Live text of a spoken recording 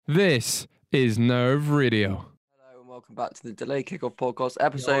This is Nerve Radio. Hello and welcome back to the Delay Kickoff Podcast,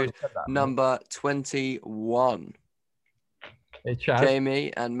 episode number 21. Hey, Chaz.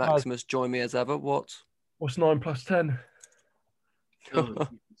 Jamie and Maximus join me as ever. What's 9 plus 10?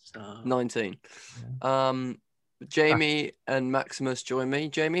 19. Jamie and Maximus join me.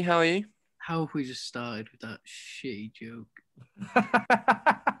 Jamie, how are you? How have we just started with that shitty joke?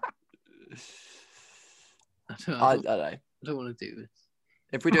 I don't know. I don't want to do this.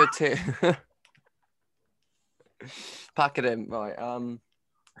 If we do a tier... Pack it in. Right. How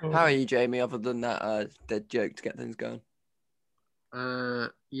are you, Jamie, other than that dead joke to get things going?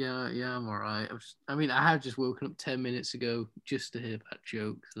 Yeah, I'm all right. I have just woken up 10 minutes ago just to hear that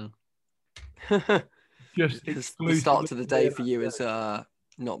joke. So. Just the start to the day for you is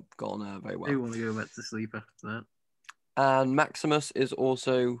not gone very well. I want to go back to sleep after that. And Maximus is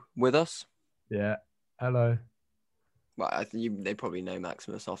also with us. Yeah. Hello. Well, I think they probably know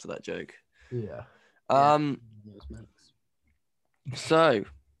Maximus after that joke. Yeah. So,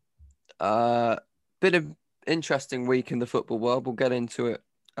 bit of interesting week in the football world. We'll get into it.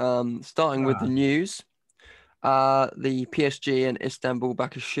 Starting with the news, the PSG and Istanbul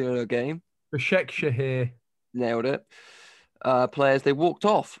Başakşehir game. Başakşehir. Nailed it. Players, they walked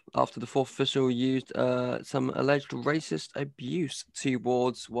off after the fourth official used some alleged racist abuse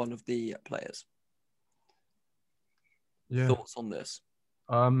towards one of the players. Yeah. Thoughts on this?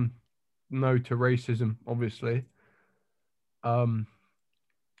 No to racism, obviously. And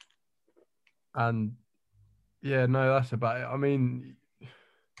yeah, no, that's about it. I mean,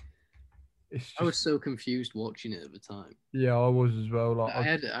 it's just... I was so confused watching it at the time. Yeah, I was as well. Like I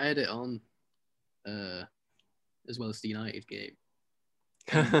had it on, as well as the United game.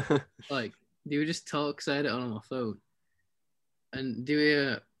 Like they were just talk. Cause I had it on my phone, and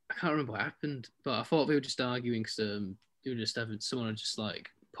I can't remember what happened, but I thought they were just arguing. They were just having someone had just like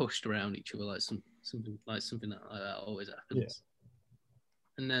pushed around each other, like something like that always happens. Yeah.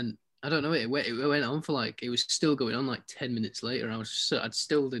 And then I don't know, it went on for like, it was still going on like 10 minutes later. I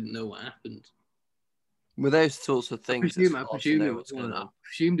still didn't know what happened. With those sorts of things, I presumed it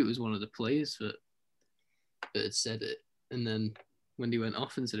was one of the players that had said it. And then when he went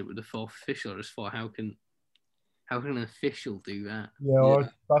off and said it with the fourth official, I just thought, how can an official do that? Yeah.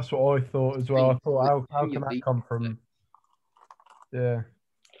 That's what I thought as well. I thought, how can that come from? Yeah.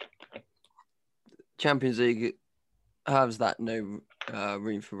 Champions League has that no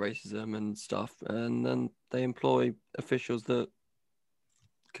room for racism and stuff, and then they employ officials that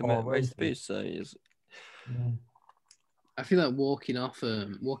commit race abuse. So I feel like walking off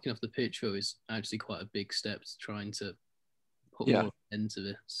the pitch though is actually quite a big step to trying to put more into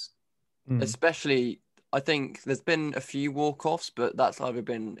this. Especially, I think there's been a few walk-offs, but that's either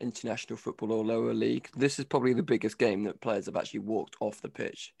been international football or lower league. This is probably the biggest game that players have actually walked off the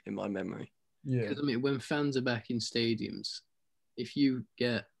pitch in my memory. Yeah. Because, I mean, when fans are back in stadiums, if you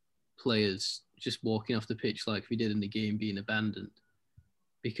get players just walking off the pitch like we did in the game being abandoned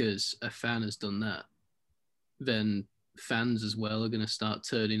because a fan has done that, then fans as well are going to start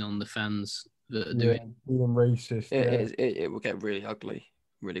turning on the fans that are being racist. It will get really ugly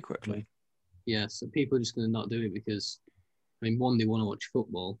really quickly. Yeah, so people are just going to not do it because, I mean, one, they want to watch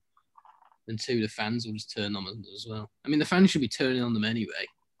football, and two, the fans will just turn on them as well. I mean, the fans should be turning on them anyway.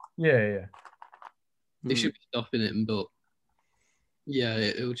 Yeah. They should be stopping it, but yeah,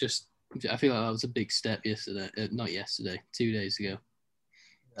 it will just. I feel like that was a big step 2 days ago,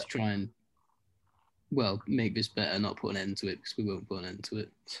 to try and make this better, not put an end to it, because we won't put an end to it.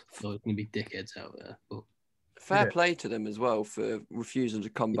 So there's going to be dickheads out there. But fair play to them as well for refusing to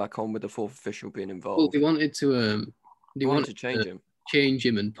come back on with the fourth official being involved. Well, they wanted to change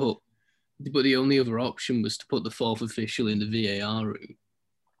him and but the only other option was to put the fourth official in the VAR room.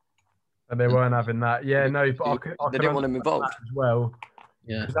 And they weren't having that. Yeah, no, but they didn't want him involved as well.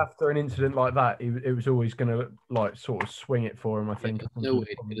 Yeah. Because after an incident like that, it was always going to like sort of swing it for him. I think. No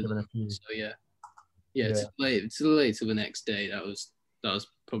way. So yeah, it's delayed to the next day. That was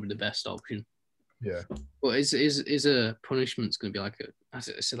probably the best option. Yeah. Well, is a punishment's going to be like a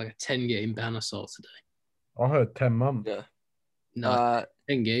 10-game ban or sort today? I heard 10 months. Yeah. No,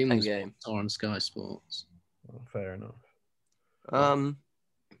 10 games. 10 games. On Sky Sports. Oh, fair enough.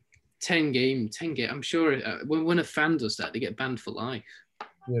 10 game. I'm sure when a fan does that, they get banned for life.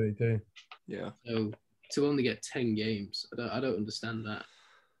 Yeah, they do. Yeah. So to only get 10 games, I don't understand that.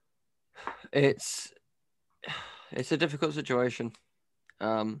 It's a difficult situation.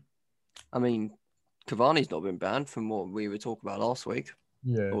 I mean, Cavani's not been banned from what we were talking about last week.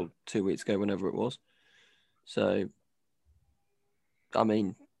 Yeah. Or 2 weeks ago, whenever it was. So, I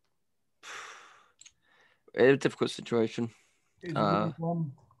mean, it's a difficult situation. It's a weird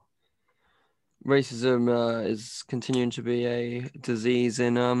one. racism is continuing to be a disease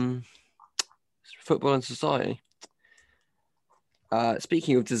in football and society.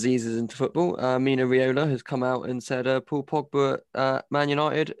 Speaking of diseases into football, Mina Raiola has come out and said Paul Pogba at Man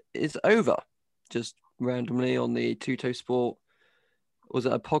United is over. Just randomly on the Tutto Sport, was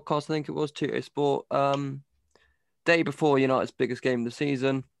it a podcast? I think it was Tutto Sport. Day before United's biggest game of the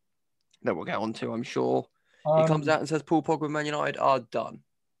season, that we'll get on to, I'm sure. He comes out and says Paul Pogba and Man United are done.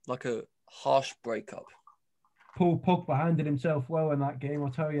 Like a harsh breakup. Paul Pogba handled himself well in that game,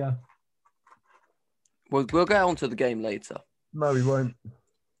 I'll tell you. We'll get on to the game later. No, we won't.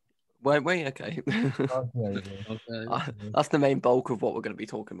 Won't we? Okay. That's the main bulk of what we're going to be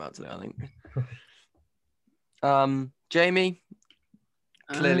talking about today, I think. Jamie,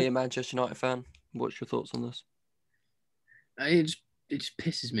 clearly a Manchester United fan. What's your thoughts on this? It just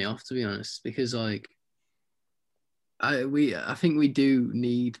pisses me off, to be honest, because like I think we do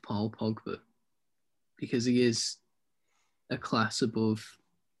need Paul Pogba because he is a class above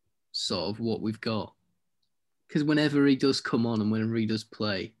sort of what we've got. Because whenever he does come on and whenever he does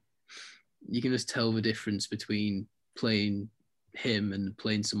play, you can just tell the difference between playing him and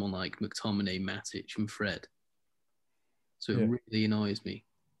playing someone like McTominay, Matic, and Fred. So it really annoys me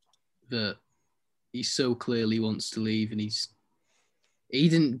that he so clearly wants to leave, and he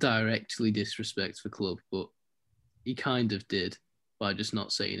didn't directly disrespect the club, but he kind of did by just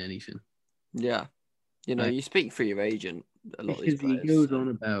not saying anything. Yeah, you speak for your agent a lot. Because he goes on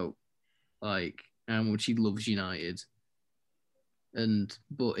about like how much he loves United,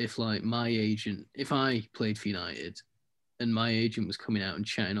 but if like if I played for United, and my agent was coming out and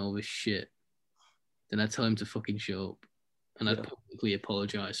chatting all this shit, then I'd tell him to fucking show up, and I'd publicly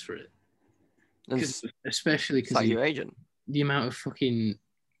apologise for it. Especially because your agent, the amount of fucking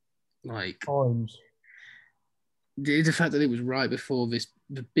like times, the fact that it was right before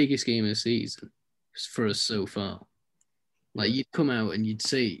the biggest game of the season for us so far. Like you'd come out and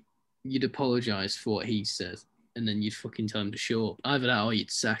you'd apologise for what he said, and then you'd fucking tell him to show up. Either that or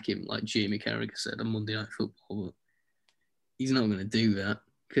you'd sack him, like Jamie Carragher said on Monday Night Football. But he's not going to do that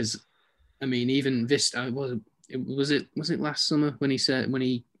because, I mean, even this was it last summer when he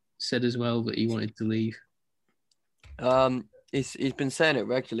said as well that he wanted to leave. He's been saying it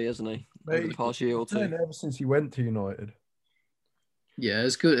regularly, hasn't he? Over the past year or two. Ever since he went to United. Yeah,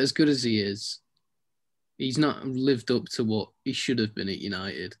 as good as he is, he's not lived up to what he should have been at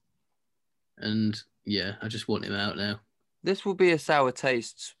United. And yeah, I just want him out now. This will be a sour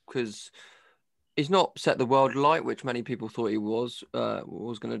taste because he's not set the world alight, which many people thought he was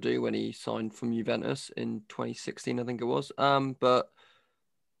going to do when he signed from Juventus in 2016, I think it was. But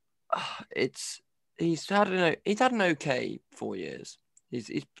he's had an okay 4 years.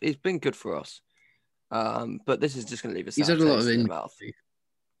 He's been good for us. But this is just going to leave a sour taste in the mouth.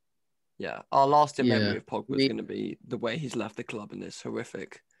 Yeah, our lasting memory of Pogba is going to be the way he's left the club in this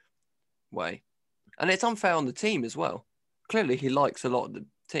horrific way. And it's unfair on the team as well. Clearly, he likes a lot of the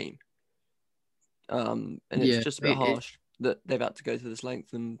team. And it's just a bit harsh that they've had to go to this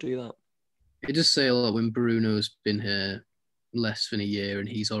length and do that. It does say a lot when Bruno's been here less than a year and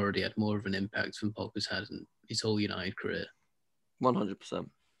he's already had more of an impact than Pogba's had in his whole United career. 100%.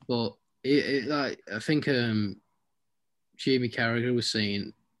 But I think Jamie Carragher was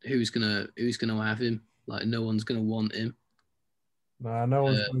saying who's gonna have him. Like no one's gonna want him. Nah, no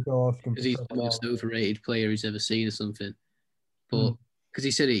one's gonna go ask him. Because he's the most overrated player he's ever seen or something. But because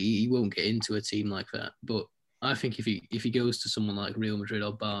he said he won't get into a team like that. But I think if he goes to someone like Real Madrid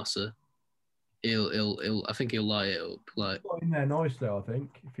or Barca, I think he'll light it up. Like got in there nicely, I think.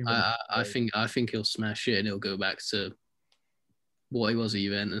 I think he'll smash it and he'll go back to what he was at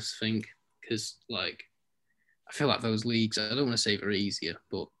Juventus. I think because like I feel like those leagues. I don't want to say they're easier,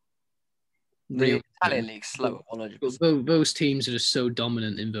 but the Italian league's slow. 100%. Those teams are just so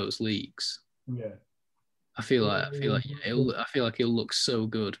dominant in those leagues. Yeah. I feel like he'll look so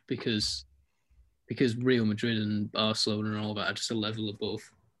good because Real Madrid and Barcelona and all that are just a level above,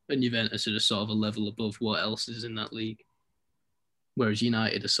 and Juventus are just sort of a level above what else is in that league. Whereas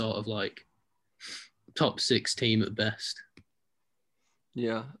United are sort of like top 6 team at best.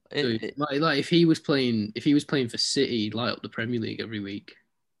 Yeah, like if he was playing for City, he'd light up the Premier League every week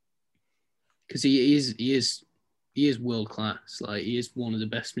because he is world class. Like he is one of the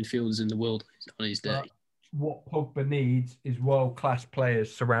best midfielders in the world on his day. What Pogba needs is world-class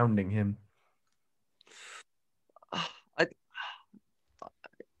players surrounding him.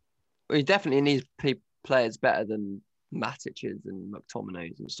 He definitely needs players better than Matic's and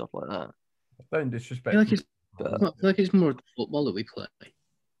McTominay's and stuff like that. Don't disrespect. I feel like it's more football that we play.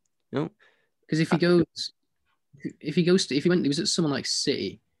 No, because if he was at someone like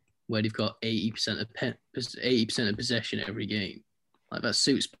City, where they've got 80% of possession every game. Like that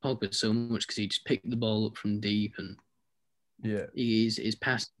suits Pogba so much because he just picked the ball up from deep and his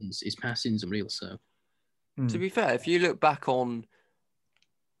passing's unreal. So to be fair, if you look back on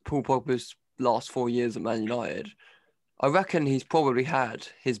Paul Pogba's last 4 years at Man United, I reckon he's probably had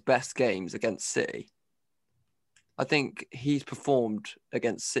his best games against City. I think he's performed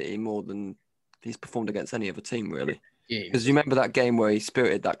against City more than he's performed against any other team, really. Because you remember that game where he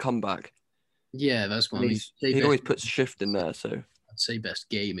spirited that comeback? Yeah, that's what I mean. He always puts shift in there, so... I'd say best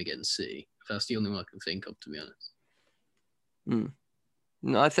game against City. That's the only one I can think of, to be honest.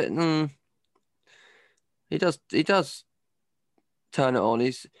 No, I think... He does turn it on.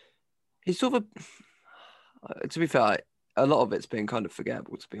 He's sort of... To be fair, a lot of it's been kind of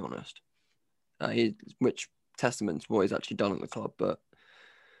forgettable, to be honest. Which testament to what he's actually done at the club, but...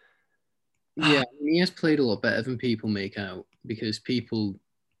 Yeah, he has played a lot better than people make out because people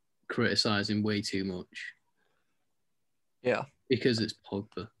criticise him way too much. Yeah. Because it's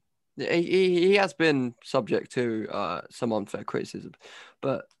Pogba. He has been subject to some unfair criticism,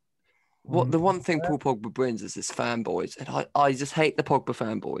 but the one thing Paul Pogba brings is his fanboys, and I just hate the Pogba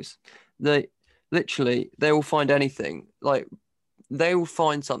fanboys. They will find anything. Like, they will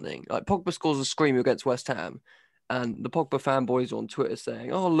find something. Like, Pogba scores a screamer against West Ham, and the Pogba fanboys on Twitter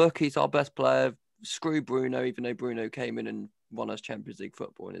saying, "Oh, look, he's our best player. Screw Bruno," even though Bruno came in and won us Champions League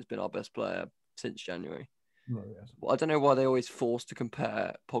football and has been our best player since January. No, yes. Well, I don't know why they always force to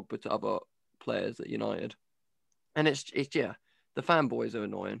compare Pogba to other players at United. And it's the fanboys are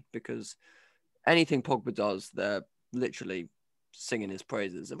annoying because anything Pogba does, they're literally singing his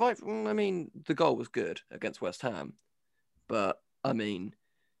praises. I mean, the goal was good against West Ham, but I mean,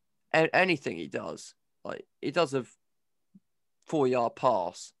 anything he does, like he does a 4-yard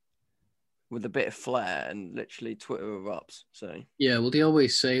pass with a bit of flair, and literally Twitter erupts. So yeah, well, they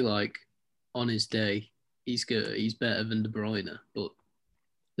always say like on his day he's good, he's better than De Bruyne, but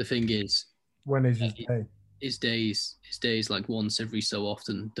the thing is, when is his day? His days like once every so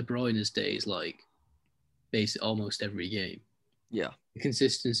often. De Bruyne's day is like basically almost every game. Yeah, the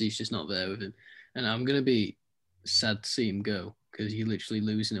consistency is just not there with him, and I'm gonna be sad to see him go because you're literally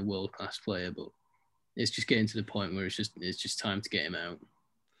losing a world class player. But it's just getting to the point where it's just time to get him out.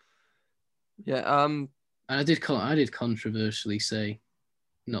 Yeah. And I did controversially say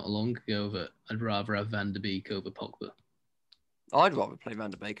not long ago that I'd rather have Van der Beek over Pogba. I'd rather play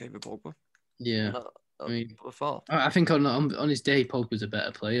Van der Beek over Pogba. Yeah. I mean, by far. I think on his day, Pogba's a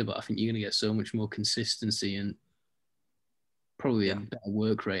better player, but I think you're going to get so much more consistency and probably a better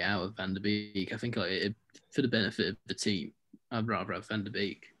work rate out of Van der Beek. I think for the benefit of the team, I'd rather have Van der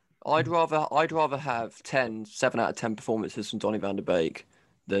Beek. I'd rather have 7 out of 10 performances from Donny Van der Beek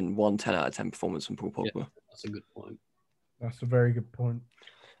than 1 10 out of 10 performance from Paul Pogba. Yeah, that's a good point. That's a very good point.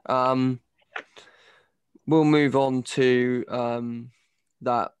 We'll move on to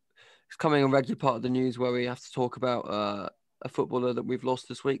that. It's coming a regular part of the news where we have to talk about a footballer that we've lost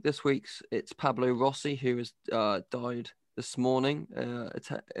this week. This week's it's Pablo Rossi, who has died this morning.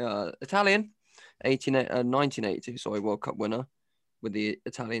 Italian, 1982, World Cup winner with the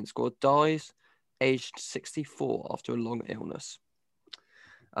Italian squad, dies aged 64 after a long illness.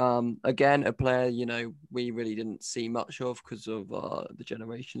 Again, a player, we really didn't see much of because of the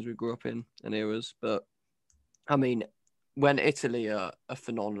generations we grew up in and eras. But, I mean, when Italy are a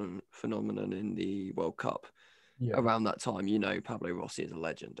phenomenon in the World Cup around that time, Pablo Rossi is a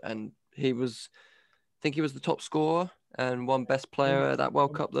legend. And I think he was the top scorer and won best player at that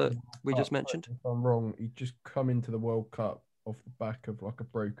World Cup that we just mentioned. If I'm wrong, he just come into the World Cup off the back of like a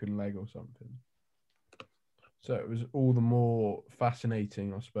broken leg or something. So it was all the more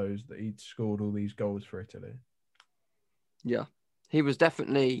fascinating, I suppose, that he'd scored all these goals for Italy. Yeah. He was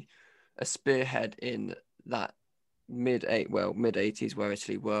definitely a spearhead in that mid-80s where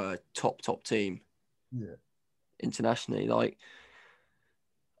Italy were a top team. Yeah. Internationally. Like,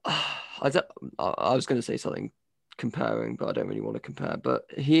 I was going to say something comparing, but I don't really want to compare. But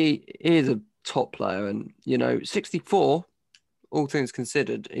he is a top player and, 64, all things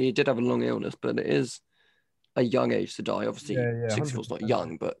considered, he did have a long illness, but it is a young age to die. Obviously, 64 is not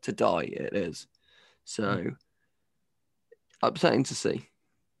young, but to die it is. So upsetting to see.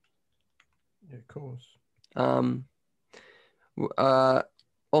 Yeah, of course. On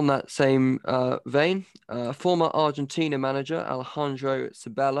that same vein, former Argentina manager Alejandro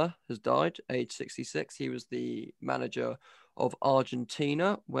Sabella has died, age 66. He was the manager of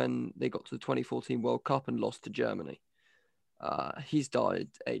Argentina when they got to the 2014 World Cup and lost to Germany. He's died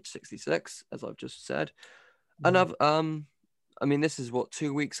age 66, as I've just said. Another, this is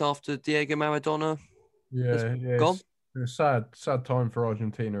 2 weeks after Diego Maradona has gone. It's a sad time for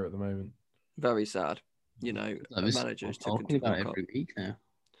Argentina at the moment. Very sad. You know, managers took talking about every week now.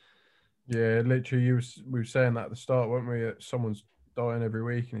 Yeah, literally, we were saying that at the start, weren't we? That someone's dying every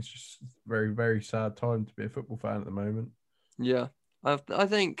week, and it's just very, very sad time to be a football fan at the moment. Yeah, I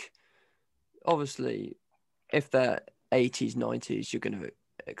think, obviously, if they're 80s, 90s, you're going to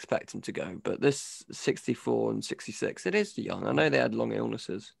expect them to go. But this 64 and 66, it is young. I know they had long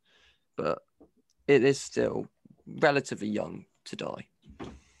illnesses, but it is still relatively young to die.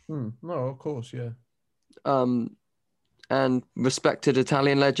 No, of course, yeah. And respected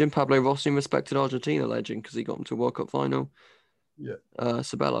Italian legend Pablo Rossi, and respected Argentina legend because he got them to a World Cup final. Yeah.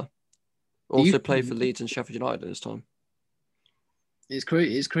 Sabella also played for Leeds and Sheffield United at this time. It's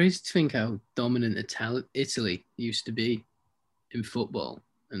crazy. It's crazy to think how dominant Italy used to be in football,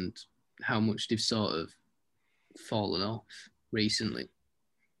 and how much they've sort of fallen off recently.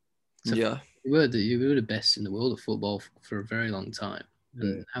 So yeah, you were the best in the world of football for a very long time,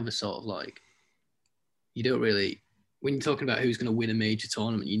 and have a sort of like, you don't really, when you're talking about who's going to win a major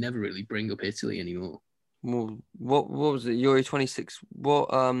tournament, you never really bring up Italy anymore. Well, what was it? Euro 26.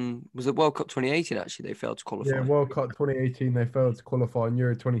 What was it? World Cup 2018. Actually, they failed to qualify. Yeah, World Cup 2018 they failed to qualify. In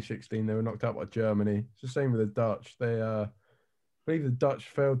Euro 2016 they were knocked out by Germany. It's the same with the Dutch. They I believe the Dutch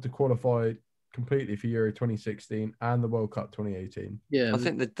failed to qualify completely for Euro 2016 and the World Cup 2018. Yeah, I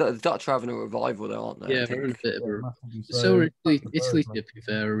think the Dutch are having a revival, though, aren't they? Yeah, they're in a bit of a. So Italy, to be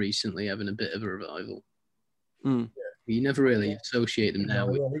fair, recently having a bit of a revival. You never really associate them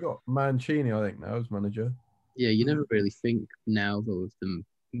now. Yeah, they got Mancini, I think, now as manager. Yeah, you never really think now though of them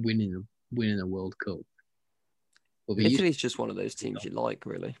winning a World Cup. But Italy's just one of those teams you like,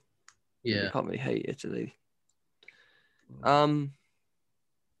 really. Yeah, you can't really hate Italy.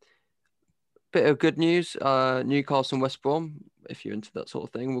 Bit of good news. Newcastle and West Brom, if you're into that sort of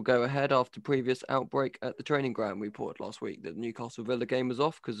thing, will go ahead after previous outbreak at the training ground. We reported last week that the Newcastle Villa game was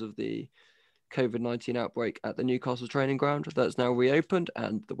off because of the COVID-19 outbreak at the Newcastle training ground. That's now reopened,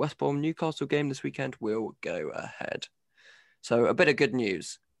 and the West Brom Newcastle game this weekend will go ahead. So a bit of good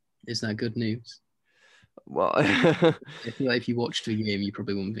news. Is that good news? Well, I feel like if you watched the game, you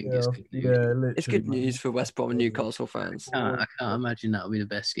probably wouldn't think it's good news. Yeah, it's good news for West Brom and Newcastle fans. I can't imagine that would be the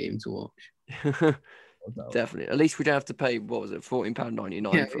best game to watch. Definitely. At least we don't have to pay, what was it,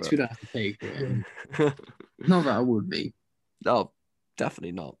 £14.99 yeah, at least we don't have to pay for it. Not that I would be. Oh,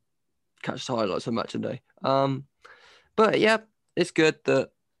 definitely not. Catch the highlights of match a day. But yeah, it's good that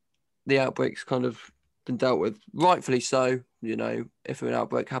the outbreak's kind of been dealt with. Rightfully so. You know, if an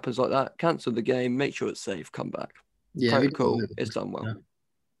outbreak happens like that, cancel the game, make sure it's safe, come back. Yeah, protocol is done well. Yeah.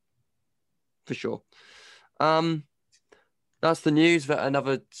 For sure. That's the news. That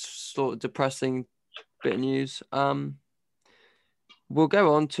another sort of depressing bit of news. We'll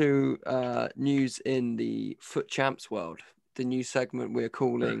go on to news in the Foot Champs world. The new segment we're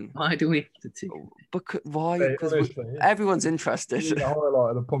calling. Why do we have to? Why? Because everyone's interested. The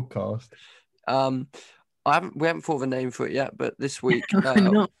highlight of the podcast. We haven't thought of a name for it yet, but this week.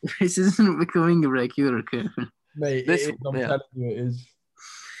 No, this isn't becoming a regular occurrence. Mate, I'm telling you, it is.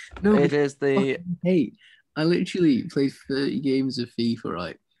 No, it is the. Hey, I literally played 30 games of FIFA,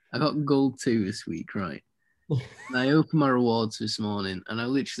 right? I got gold 2 this week, right? And I opened my rewards this morning, and I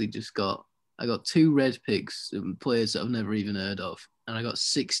literally just got 2 red picks, players that I've never even heard of, and I got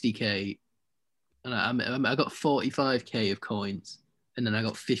 60k, and I got 45k of coins, and then I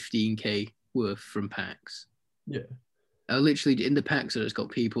got 15k worth from packs. Yeah. I literally in the packs I just got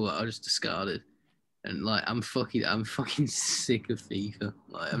people that I just discarded, and like I'm fucking sick of FIFA.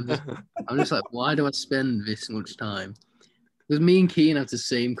 Like I'm just like, why do I spend this much time? Because me and Keane have the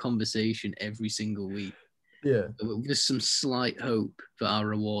same conversation every single week. Yeah. With some slight hope that our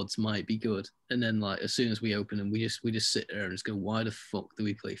rewards might be good, and then like as soon as we open them, we just sit there and just go, why the fuck do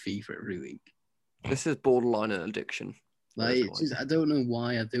we play FIFA every week? This is borderline an addiction. Like I don't know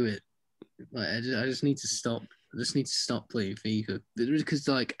why I do it. Like I just need to stop. I just need to stop playing FIFA because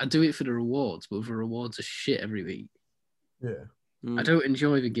like I do it for the rewards, but the rewards are shit every week. Yeah. I don't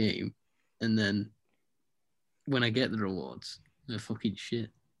enjoy the game, and then when I get the rewards, they're fucking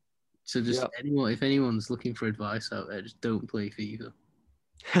shit. So just if anyone's looking for advice out there, just don't play FIFA.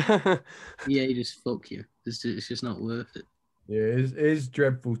 EA, just fuck you. It's just not worth it. Yeah, it is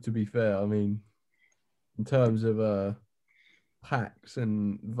dreadful to be fair. I mean, in terms of packs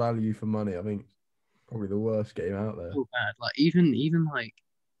and value for money, I think probably the worst game out there. So bad. Like even like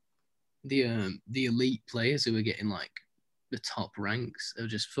the elite players who are getting like the top ranks are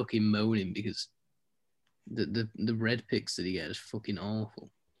just fucking moaning because the red picks that he gets is fucking awful.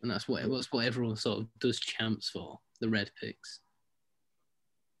 And that's what everyone sort of does champs for, the red picks.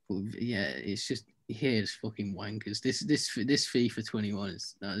 But yeah, it's just Yeah, it's fucking wankers. This FIFA 21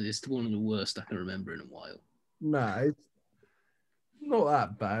 is one of the worst I can remember in a while. Nah, it's not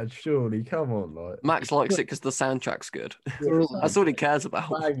that bad, surely. Come on, like. Max likes it because the soundtrack's good. Yeah, That's all he cares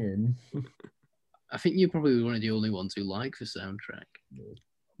about. banging. I think you're probably one of the only ones who like the soundtrack.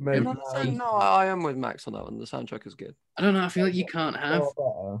 Maybe No, I am with Max on that one. The soundtrack is good. I don't know. I feel like you can't have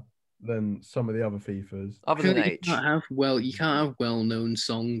better than some of the other FIFAs. Other than H. You can't have well-known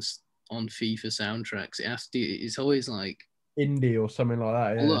songs on FIFA soundtracks. It's always like indie or something like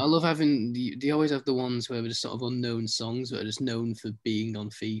that. Yeah. I love having they always have the ones where they're just sort of unknown songs that are just known for being on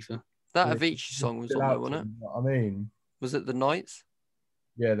FIFA. That Avicii song was on there, wasn't it? You know what I mean, was it the Knights?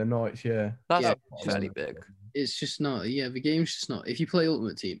 Yeah, the Knights. Yeah, that's fairly big. It's just not. Yeah, the game's just not. If you play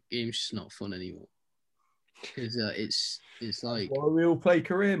Ultimate Team, the game's just not fun anymore. Because it's like. Why we all play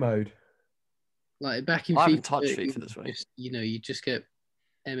career mode? Like back in I FIFA, haven't touched FIFA this week. You just get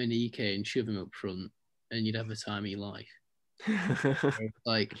M and EK and shove him up front, and you'd have the time of your life.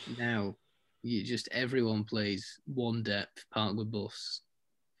 Like now, everyone plays one depth, park with bus,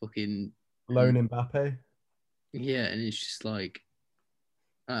 fucking lone Mbappe. Yeah, and it's just like,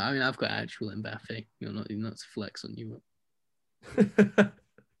 I mean, I've got actual Mbappe. Not to flex on you,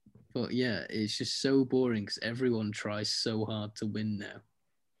 but yeah, it's just so boring because everyone tries so hard to win now.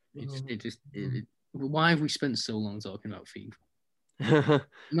 Why have we spent so long talking about FIFA? I'm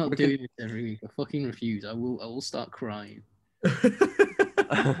not doing this every week. I fucking refuse. I will start crying.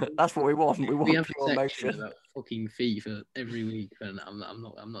 That's what we want. We have pure emotion about fucking FIFA every week, and I'm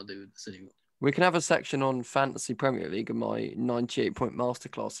not doing this anymore. We can have a section on Fantasy Premier League and my 98-point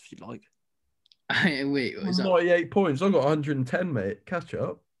masterclass if you like. Wait, is that 98 points? I've got 110, mate. Catch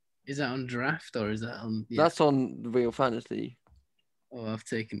up. Is that on draft or is that on? Yeah. That's on Real Fantasy. Oh, I've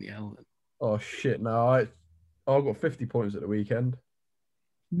taken the element. Oh shit! No, I got 50 points at the weekend.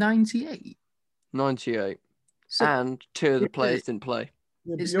 98. 98. So, and two of the players didn't play.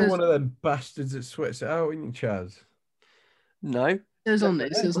 Yeah, but you're one of them bastards that sweats it out, isn't you, Chaz? No. You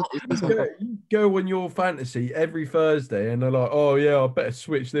go on your fantasy every Thursday and they're like, oh yeah, I better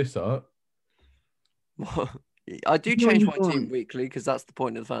switch this up. I do change my team weekly because that's the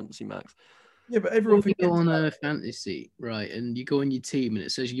point of the fantasy, Max. Yeah, but everyone you go on a fantasy, right, and you go on your team and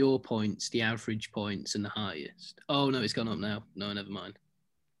it says your points, the average points, and the highest. Oh no, it's gone up now. No, never mind.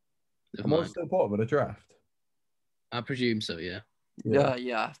 Am I still bottom of the draft? I presume so. Yeah.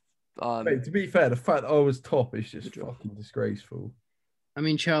 Yeah. Mate, to be fair, the fact that I was top is just fucking disgraceful. I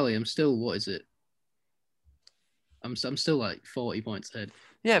mean, Charlie, I'm still. What is it? I'm still like 40 points ahead.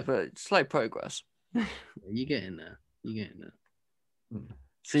 Yeah, but it's slow progress. You get in there.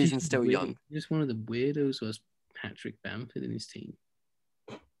 Season's still young. Just one of the weirdos who has Patrick Bamford in his team.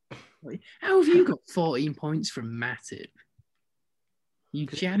 How have you got 14 points from Matip? You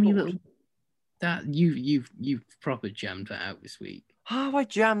jam your little. That you've proper jammed that out this week. How have I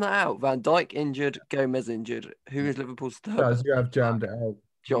jammed that out? Van Dijk injured, Gomez injured. Who is Liverpool's third? Guys, you have jammed it out.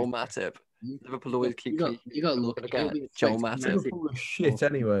 Joel Matip. Liverpool always keep. You got to look at Joel Matip. Liverpool is shit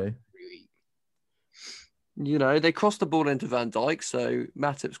anyway. You know, they crossed the ball into Van Dijk, so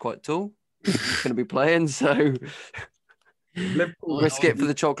Matip's quite tall. He's going to be playing, so risk it for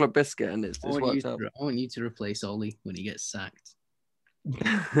the chocolate biscuit, and it's worked out. I want you to replace Ollie when he gets sacked.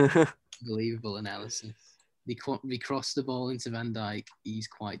 Unbelievable analysis. They crossed the ball into Van Dijk. He's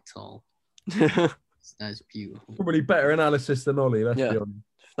quite tall. That's beautiful. Probably better analysis than Ollie, let's be honest.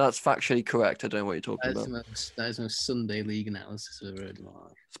 That's factually correct. I don't know what you're talking about. That is my Sunday league analysis I've ever heard in my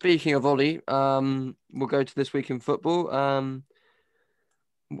life. Speaking of Ollie, we'll go to this week in football.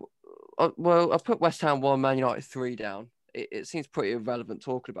 Well, I put West Ham 1, Man United 3 down. It seems pretty irrelevant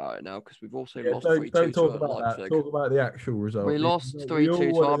talking about it now because we've also lost 3-2 don't talk to about Leipzig. That. Talk about the actual result. We lost 3-2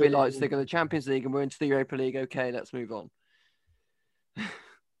 to RB Leipzig in the Champions League and we're into the Europa League. Okay, let's move on.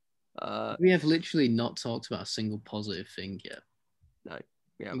 We have literally not talked about a single positive thing yet. No.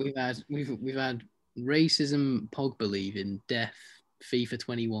 Yeah. We've had racism, Pogba leaving, death, FIFA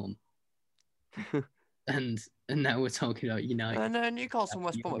 21. and now we're talking about United. No, Newcastle and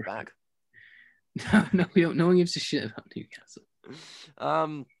West Brom are back. No, we don't. No one gives a shit about Newcastle.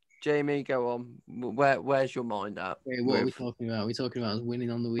 Jamie, go on. Where's your mind at? Wait, what are we talking about? Are we talking about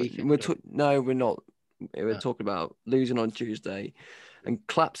winning on the weekend? No, we're not. We're talking about losing on Tuesday and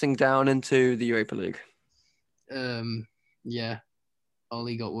collapsing down into the Europa League. Yeah.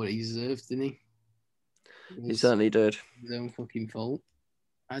 Ollie got what he deserved, didn't he? He certainly did. His own fucking fault.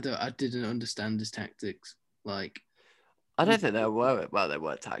 I didn't understand his tactics. Like, I don't think there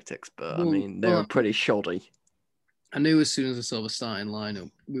were tactics, but I mean they were pretty shoddy. I knew as soon as I saw the starting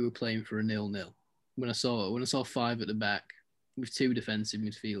lineup, we were playing for a 0-0. When I saw 5 at the back with 2 defensive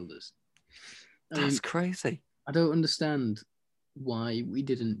midfielders, That's crazy. I don't understand why we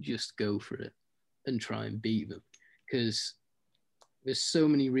didn't just go for it and try and beat them, because there's so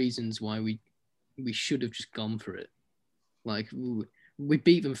many reasons why we should have just gone for it. Like, we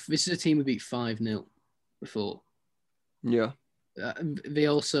beat them. This is a team we beat 5-0 before. Yeah. They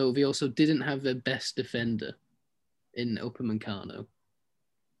also didn't have their best defender in Upamecano.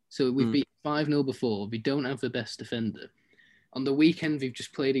 So we've beat 5-0 before. We don't have the best defender. On the weekend, we've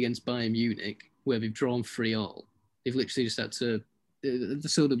just played against Bayern Munich, where we've drawn 3-3. They've literally just had to...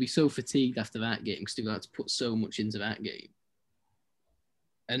 So they'll be so fatigued after that game because they've had to put so much into that game.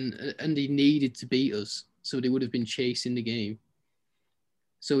 And he needed to beat us, so they would have been chasing the game.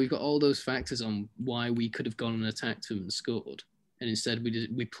 So we've got all those factors on why we could have gone and attacked them and scored. And instead,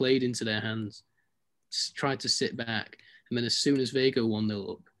 we played into their hands, tried to sit back. And then as soon as they go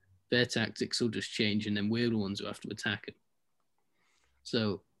 1-0 up, their tactics will just change, and then we're the ones who have to attack it.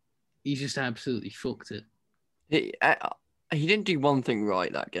 So he just absolutely fucked it. He didn't do one thing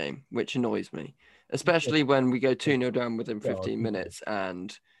right that game, which annoys me, especially when we go 2-0 down within 15 minutes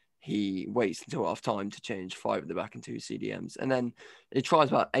and he waits until half time to change 5 at the back and 2 CDMs. And then he tries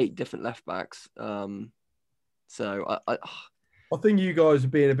about 8 different left backs. So I think you guys are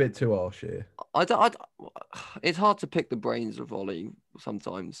being a bit too harsh here. It's hard to pick the brains of Ollie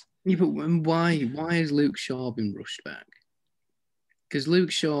sometimes. Yeah, but why has Luke Shaw been rushed back? Because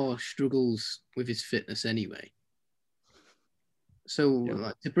Luke Shaw struggles with his fitness anyway. So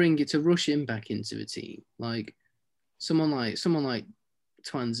like, to rush him back into the team, like someone like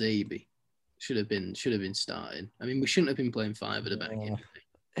Twanzebe should have been starting. I mean, we shouldn't have been playing 5 at the back anyway.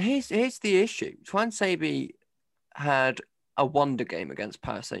 Here's the issue. Twanzebe had a wonder game against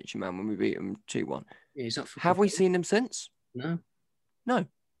Paris Saint-Germain when we beat him 2-1. Yeah, he's not. Have we seen him since? No.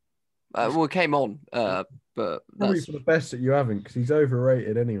 Well, it came on, but probably for the best that you haven't, because he's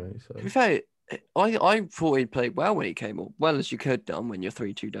overrated anyway. So. To be fair, I thought he played well when he came on, well as you could done when you're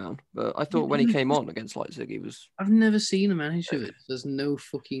 3-2 down. But I thought when he came on against Leipzig, he was. I've never seen a manager that there's no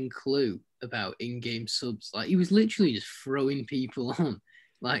fucking clue about in-game subs. Like, he was literally just throwing people on.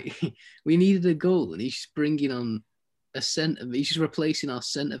 Like, we needed a goal, and he's just bringing on a centre. He's just replacing our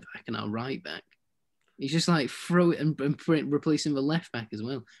centre back and our right back. He's just like throw it and replacing the left back as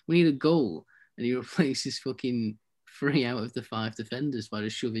well. We need a goal, and he replaces fucking 3 out of the 5 defenders by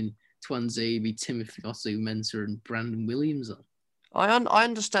just shoving Twanzebe, Timothy Mensah, and Brandon Williams on. I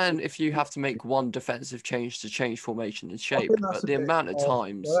understand if you have to make one defensive change to change formation and shape, but the amount of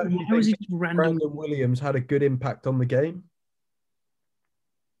times. How is it random? Brandon Williams had a good impact on the game.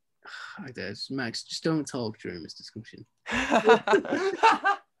 Max, just don't talk during this discussion.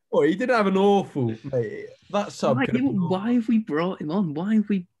 Well, he didn't have an awful, mate. That sub. Why have we brought him on? Why have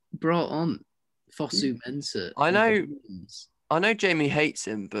we brought on Fosu Mensah? I know Jamie hates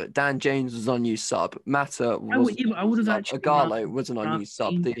him, but Dan James was on new sub. Mata was. I would have actually. Agallo wasn't on new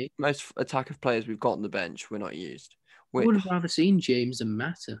sub. The most attacking players we've got on the bench were not used. I would have rather seen James and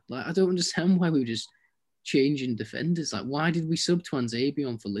Mata. Like, I don't understand why we were just changing defenders. Like, why did we sub Twanzebe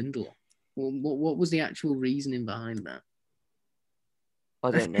on for Lindelof? Well, what was the actual reasoning behind that? I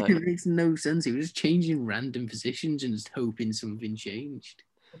don't know. It makes no sense. He was just changing random positions and just hoping something changed.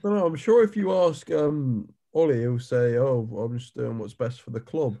 I don't know. I'm sure if you ask Ollie, he'll say, "Oh, I'm just doing what's best for the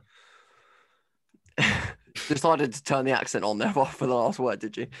club." Decided to turn the accent on there for the last word,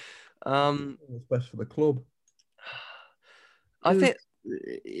 did you? What's best for the club? I think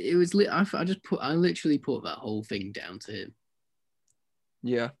it was. I literally put that whole thing down to him.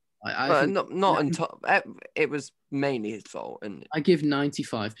 Yeah. It was mainly his fault, and I give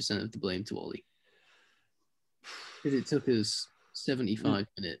 95% of the blame to Ollie because it took us 75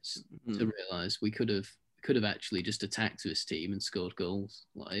 minutes to realise we could have actually just attacked this team and scored goals.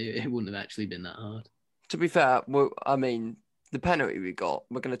 Like, it wouldn't have actually been that hard. To be fair, I mean, the penalty we got,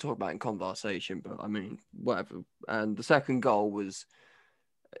 we're going to talk about in conversation, but I mean, whatever. And the second goal was,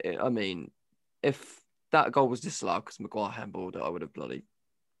 I mean, if that goal was disallowed because Maguire handballed it, I would have bloody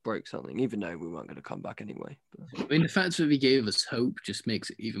broke something, even though we weren't going to come back anyway. But... I mean, the fact that he gave us hope just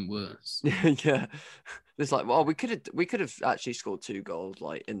makes it even worse. Yeah, it's like, well, we could have actually scored 2 goals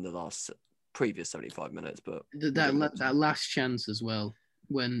like in the previous 75 minutes, but that last chance as well,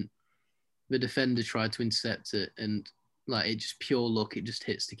 when the defender tried to intercept it and like it just pure luck, it just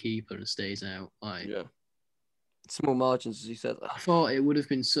hits the keeper and stays out. Like, yeah, small margins, as you said. I thought it would have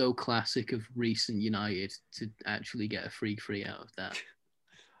been so classic of recent United to actually get a free out of that.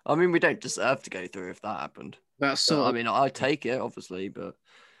 I mean, we don't deserve to go through if that happened. I mean, I'd take it, obviously, but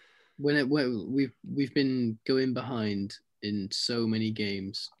when we've been going behind in so many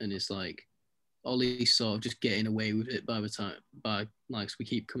games, and it's like Ollie's sort of just getting away with it we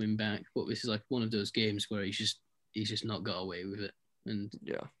keep coming back. But this is like one of those games where he's just not got away with it, and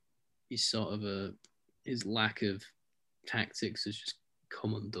he's sort of his lack of tactics has just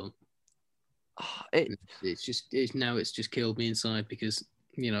come undone. It's just killed me inside because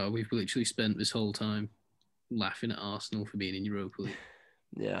we've literally spent this whole time laughing at Arsenal for being in Europa League.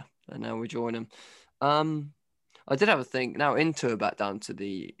 Yeah, and now we join them. I did have a think. Now Inter are back down to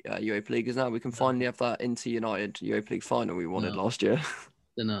the Europa League, now we can finally have that Inter United Europa League final we wanted last year.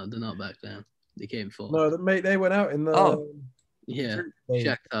 They're not back down. They came fourth. No, mate, they went out in the. Yeah,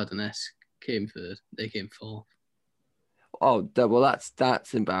 Shakhtar Donetsk came third. They came fourth. Oh, well,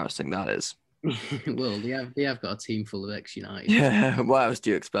 that's embarrassing. That is. Well, they have got a team full of ex-United. Yeah, what else do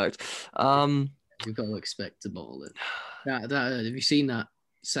you expect? You've got to expect to bottle it. Have you seen that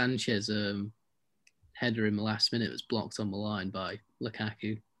Sanchez header in the last minute was blocked on the line by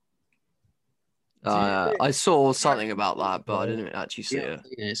Lukaku? I saw something about that, but I didn't actually see it. Do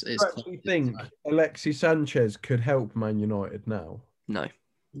you actually think Alexis Sanchez could help Man United now? No.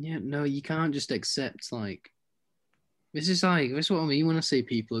 Yeah, no, you can't just accept this is what I mean when I say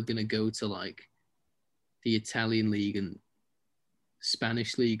people are gonna go to the Italian league and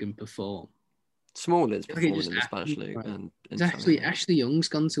Spanish league and perform. Smalling's performing in the Spanish league, and Ashley Young's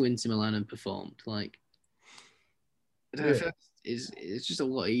gone to Inter Milan and performed. It's just a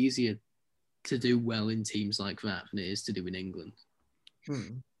lot easier to do well in teams like that than it is to do in England.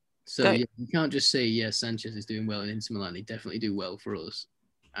 So you can't just say Sanchez is doing well in Inter Milan. He definitely do well for us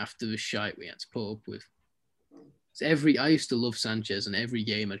after the shite we had to put up with. I used to love Sanchez, and every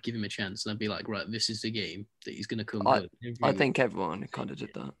game I'd give him a chance, and I'd be like, right, this is the game that he's going to come. I think everyone kind of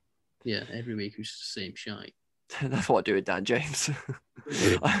did that. Yeah, every week it was just the same shite. That's what I do with Dan James.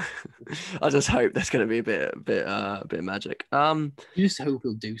 I just hope there's going to be a bit of magic. You just hope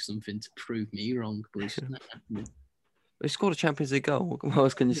he'll do something to prove me wrong, but it's not happening. He scored a Champions League goal. What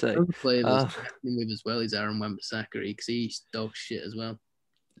else can you say? The player that's happening with as well is Aaron Wan-Bissaka, because he's dog shit as well.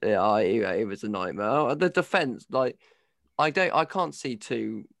 Yeah, he was a nightmare. The defense, I can't see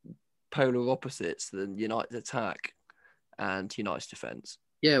two polar opposites than United's attack and United's defense.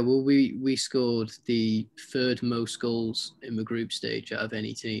 Yeah, well, we scored the third most goals in the group stage out of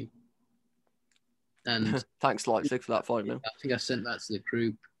any team. And thanks, Leipzig, for that 5-0. I think I sent that to the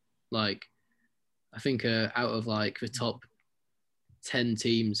group. I think out of the top 10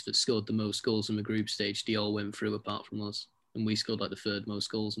 teams that scored the most goals in the group stage, they all went through apart from us. And we scored the third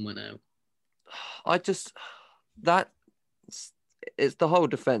most goals and went out. It's the whole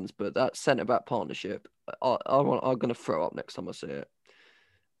defence, but that centre-back partnership, I'm going to throw up next time I see it.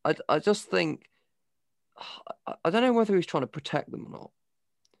 I just think, I don't know whether he's trying to protect them or not.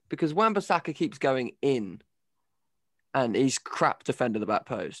 Because Wan-Bissaka keeps going in and he's crap defender the back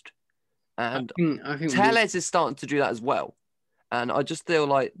post. And I think Telles is starting to do that as well. And I just feel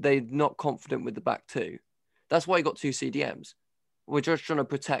like they're not confident with the back two. That's why he got 2 CDMs. We're just trying to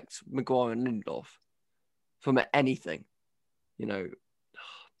protect Maguire and Lindelof from anything, I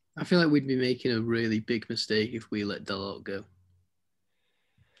feel like we'd be making a really big mistake if we let Dalot go.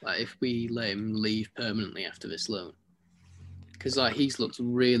 If we let him leave permanently after this loan. Because he's looked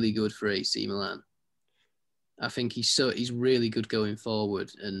really good for AC Milan. I think he's really good going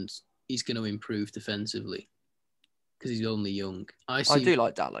forward, and he's going to improve defensively because he's only young. I do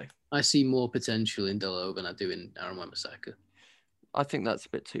like Dalot. I see more potential in Dalot than I do in Aaron Wan-Bissaka. I think that's a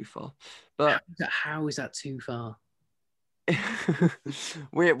bit too far. But how is that too far?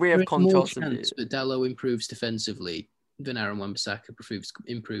 we have contrasted views. But Dalot improves defensively than Aaron Wan-Bissaka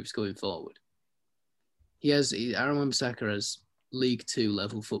improves going forward. Aaron Wan-Bissaka has League 2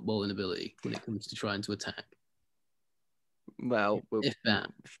 level footballing ability when it comes to trying to attack. Well, if that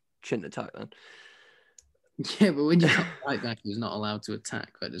shouldn't attack then. Yeah, but when you've got a right back who's not allowed to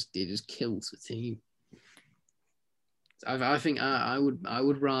attack, it just kills the team. I think I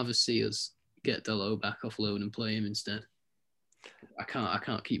would rather see us get Dalot back off loan and play him instead. I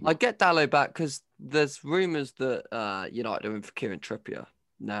can't keep. I get Dalot back because there's rumours that United are in for Kieran Trippier.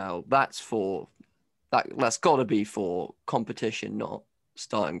 Now that's got to be for competition, not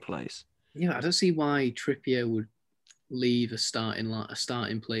starting place. Yeah, I don't see why Trippier would leave a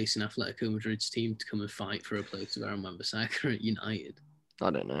starting place in Atletico Madrid's team to come and fight for a place of Aaron Wan-Bissaka at United. I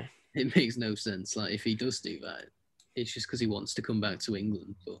don't know. It makes no sense. If he does do that, it's just because he wants to come back to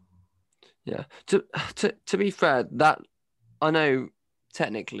England. But yeah, to be fair, that I know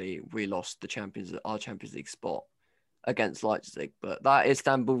technically we lost our Champions League spot against Leipzig, but that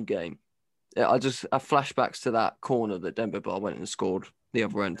Istanbul game, I have flashbacks to that corner that Demba Ba went and scored the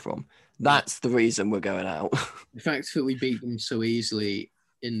other end from. That's the reason we're going out. The fact that we beat them so easily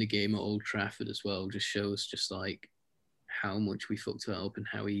in the game at Old Trafford as well just shows just like how much we fucked it up and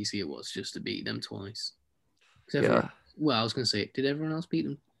how easy it was just to beat them twice. Well, I was going to say, did everyone else beat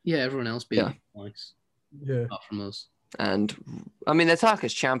them? Yeah, everyone else beat them twice. Yeah. Apart from us. And, I mean, they're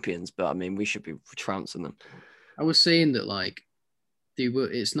Turkish champions, but, I mean, we should be trouncing them. I was saying that, like,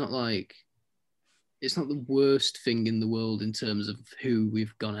 it's not the worst thing in the world in terms of who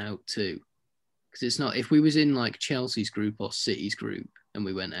we've gone out to. Because it's not, if we was in, like, Chelsea's group or City's group and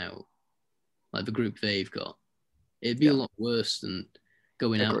we went out, like the group they've got, it'd be a lot worse than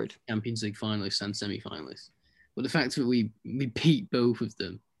going out Champions League finalists and semi-finalists. But the fact that we beat both of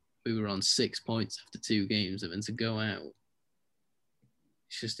them, we were on 6 points after 2 games, and then to go out,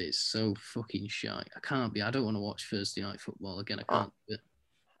 it's so fucking shy. I don't want to watch Thursday night football again. I can't do it.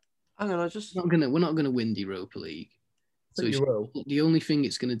 Hang on, we're not gonna win the Europa League. So the only thing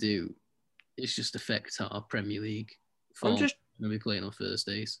it's gonna do is just affect our Premier League form when we play on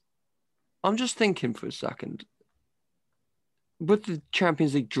Thursdays. I'm just thinking for a second. With the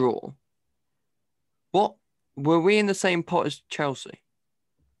Champions League draw, what were we in the same pot as Chelsea?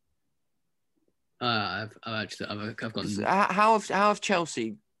 I've gone. How have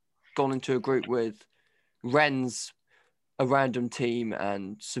Chelsea gone into a group with Rennes, a random team,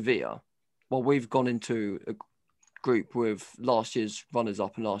 and Sevilla, while we've gone into a group with last year's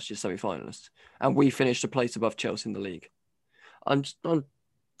runners-up and last year's semi-finalists, and we finished a place above Chelsea in the league? I'm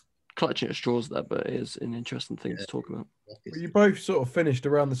clutching at straws there, but it is an interesting thing to talk about. Well, you both sort of finished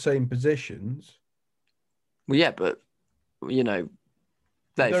around the same positions. Well, yeah, but you know,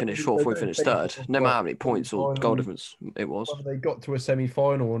 they finished fourth, we finished third. No matter how many points or goal difference it was. Whether they got to a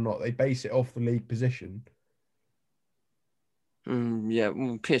semi-final or not, they base it off the league position. Yeah,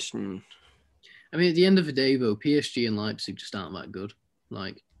 PSG. I mean, at the end of the day, though, PSG and Leipzig just aren't that good.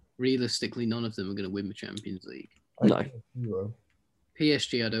 Like, realistically, none of them are going to win the Champions League. No.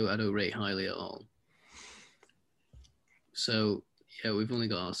 PSG, I don't rate highly at all. So yeah, we've only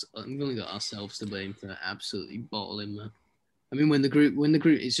got ourselves to blame for absolutely bottling that. I mean, when the group,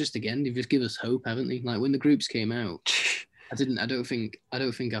 it's just again, they've just given us hope, haven't they? Like when the groups came out, I don't think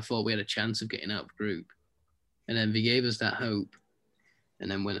I thought we had a chance of getting out of the group, and then they gave us that hope,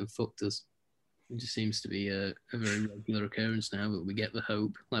 and then went and fucked us. It just seems to be a very regular occurrence now that we get the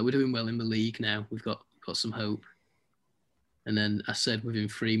hope. Like we're doing well in the league now, we've got some hope. And then I said within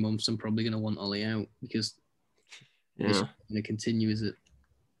 3 months, I'm probably going to want Ollie out because it's going to continue, is it?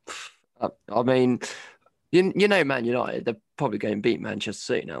 I mean, you know, Man United, they're probably going to beat Manchester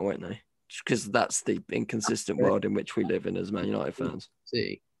City now, won't they? Because that's the inconsistent world in which we live in as Man United fans.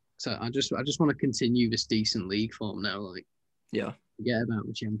 See, so I just want to continue this decent league form now. Like, forget about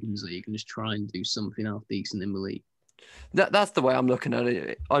the Champions League and just try and do something half decent in the league. That's the way I'm looking at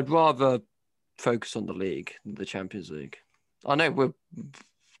it. I'd rather focus on the league than the Champions League. I know we're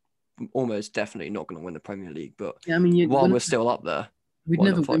almost definitely not going to win the Premier League, but while we're still up there, we'd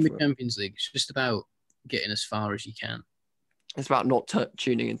never win the Champions League. It's just about getting as far as you can. It's about not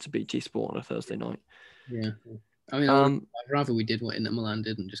tuning into BT Sport on a Thursday night. Yeah. I mean, I'd rather we did what Inter Milan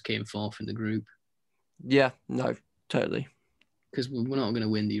did and just came fourth in the group. Yeah, no, totally. Because we're not going to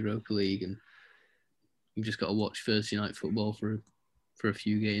win the Europa League, and we've just got to watch Thursday night football for a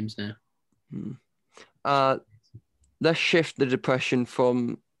few games now. Let's shift the depression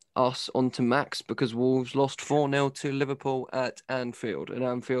from us onto Max because Wolves lost 4-0 to Liverpool at Anfield, an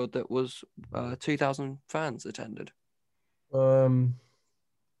Anfield that was 2,000 fans attended.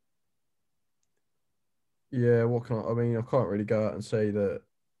 Yeah, what can I mean, I can't really go out and say that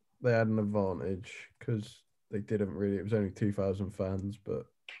they had an advantage because they didn't really. It was only 2,000 fans, but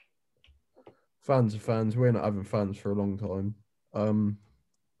fans are fans. We're not having fans for a long time.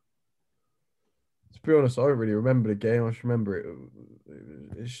 To be honest, I don't really remember the game. I just remember it.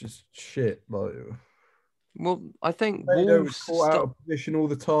 It's just shit. Like, well, I think Wolves was caught out of position all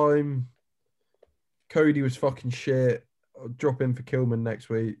the time. Cody was fucking shit. I'll drop in for Kilman next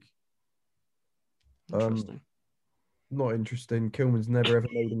week. Interesting. Not interesting. Kilman's never ever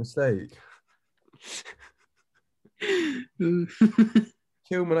made a mistake.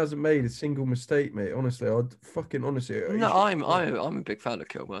 Kilman hasn't made a single mistake, mate. Honestly, No, I'm a big fan of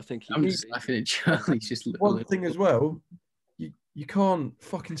Kilman. I think I'm just laughing at Charlie's just one thing as well. You can't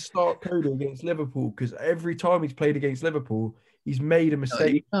fucking start Cody against Liverpool because every time he's played against Liverpool, he's made a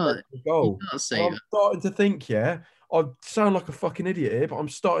mistake. You can't say I'm starting to think, I sound like a fucking idiot here, but I'm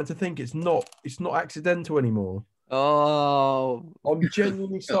starting to think it's not accidental anymore. Oh, I'm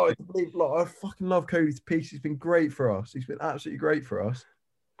genuinely starting to believe. Like, I fucking love Cody to pieces. He's been great for us. He's been absolutely great for us.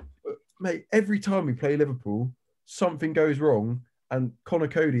 But mate, every time we play Liverpool, something goes wrong, and Connor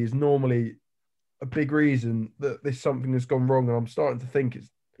Cody is normally a big reason that this something has gone wrong, and I'm starting to think it's.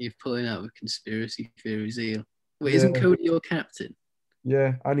 You're pulling out of conspiracy theories here. Wait, isn't Cody your captain?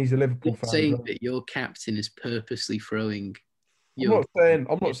 Yeah, and he's a Liverpool fan. Saying that your captain is purposely throwing. I'm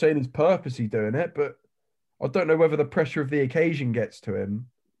not saying he's purposely doing it, but I don't know whether the pressure of the occasion gets to him.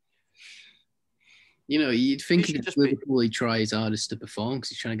 You know, you'd think against Liverpool he tries his hardest to perform because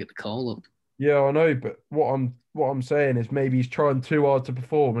he's trying to get the call up. Yeah, I know, but what I'm saying is maybe he's trying too hard to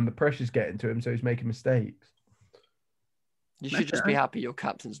perform and the pressure's getting to him, so he's making mistakes. You should just be happy your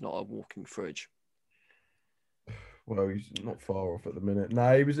captain's not a walking fridge. Well, he's not far off at the minute.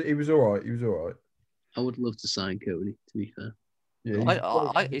 No, he was all right. He was all right. I would love to sign Cody, to be fair.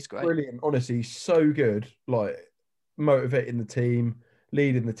 Yeah, he's great. Brilliant. Honestly, he's so good. Like, motivating the team,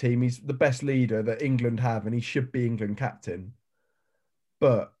 leading the team. He's the best leader that England have, and he should be England captain.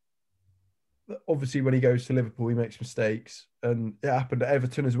 But obviously, when he goes to Liverpool, he makes mistakes. And it happened at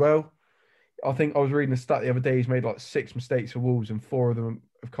Everton as well. I think I was reading a stat the other day. He's made like 6 mistakes for Wolves, and 4 of them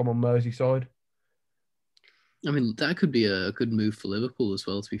have come on Merseyside. I mean, that could be a good move for Liverpool as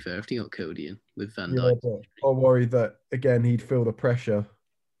well, to be fair, if he got Cody in with Van Dijk. I worry that, again, he'd feel the pressure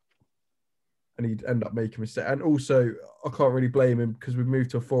and he'd end up making a mistake. And also, I can't really blame him because we've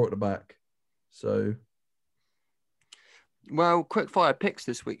moved to a 4 at the back. So... Well, quick fire picks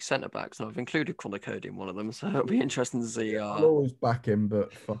this week, centre-backs, and I've included Conor Cody in one of them, so it'll be interesting to see. I'll always back him,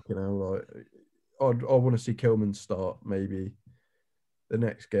 but fucking hell, like, I want to see Kilman start, maybe, the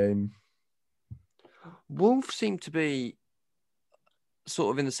next game. Wolves seem to be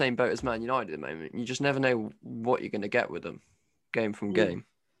sort of in the same boat as Man United at the moment. You just never know what you're going to get with them, game from game.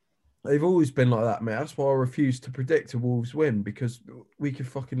 They've always been like that, mate. That's why I refuse to predict a Wolves win, because we could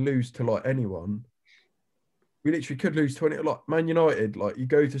fucking lose to, like, anyone. We literally could lose 20. Like, Man United, like, you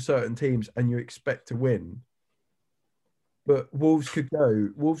go to certain teams and you expect to win. But Wolves could go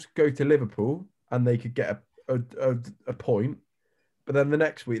to Liverpool and they could get a point. But then the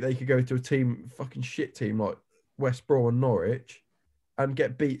next week they could go to a fucking shit team like West Brom and Norwich and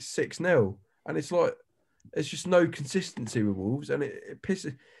get beat 6-0. And it's like, there's just no consistency with Wolves. And it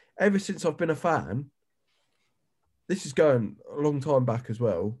pisses. Ever since I've been a fan, this is going a long time back as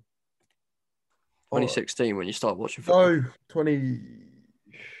well. 2016 when you started watching football? No,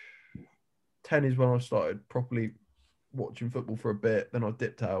 2010 is when I started properly watching football for a bit. Then I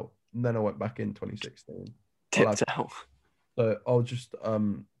dipped out, and then I went back in 2016. Dipped out. So I'll just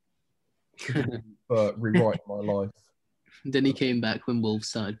rewrite my life. Then he came back when Wolves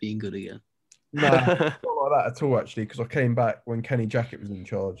started being good again. No, not like that at all, actually, because I came back when Kenny Jackett was in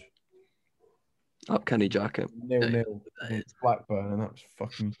charge. Up Kenny Jackett. 0-0 against Blackburn, and that was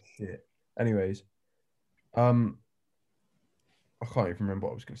fucking shit. Anyways, I can't even remember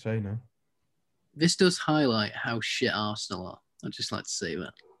what I was going to say now. This does highlight how shit Arsenal are. I'd just like to say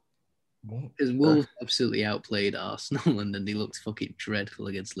that. What? Because Wolves absolutely outplayed Arsenal and then they looked fucking dreadful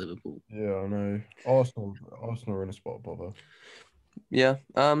against Liverpool. Yeah, I know. Arsenal are in a spot of bother. Yeah.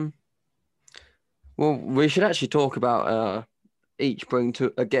 Well, we should actually talk about each bring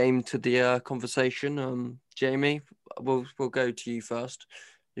to a game to the conversation. Jamie, we'll go to you first.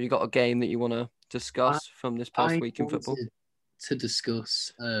 Have you got a game that you want to discuss from this past week in football? To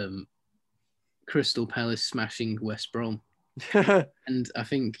discuss Crystal Palace smashing West Brom. And I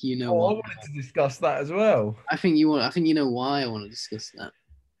think you know. I wanted to discuss that as well. I think you know why I want to discuss that.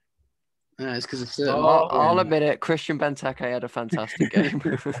 It's because of certain. I'll admit it. Christian Benteke had a fantastic game.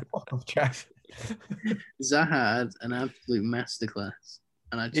 Zaha had an absolute masterclass,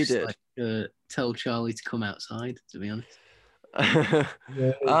 and I just like to tell Charlie to come outside. To be honest. I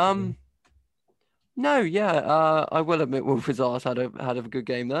will admit Wolfazars had a good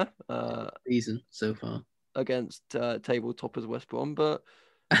game there. Season so far against table toppers West Brom, but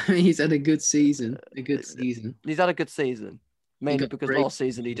he's had a good season. He's had a good season, mainly because last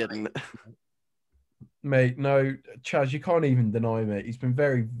season he didn't. Mate, no, Chaz, you can't even deny, mate. He's been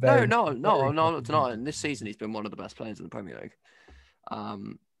very, very. No, I'm not denying. This season, he's been one of the best players in the Premier League.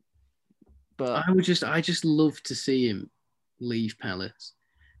 But I just love to see him leave Palace.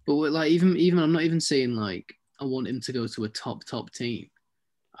 But like even I'm not even saying like I want him to go to a top team.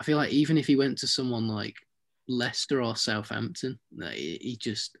 I feel like even if he went to someone like Leicester or Southampton,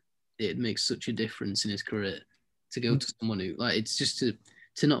 it makes such a difference in his career to go to someone who like it's just to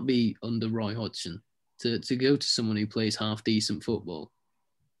not be under Roy Hodgson, to go to someone who plays half decent football.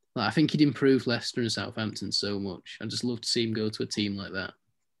 Like, I think he'd improve Leicester and Southampton so much. I'd just love to see him go to a team like that.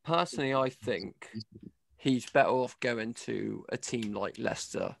 Personally, I think he's better off going to a team like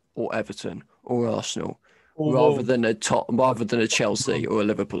Leicester or Everton or Arsenal rather than a Chelsea or a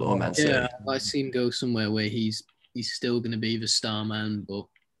Liverpool or a Man City. Yeah, I'd see him go somewhere where he's still going to be the star man, but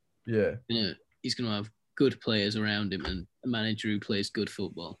yeah, you know, have good players around him and a manager who plays good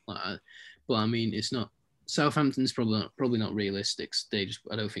football. But I mean, it's not. Southampton's probably not realistic.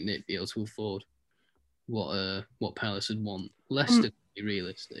 I don't think they'd be able to afford what Palace would want. Leicester could be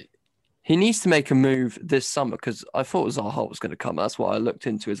realistic. He needs to make a move this summer because I thought Zaha was going to come. That's why I looked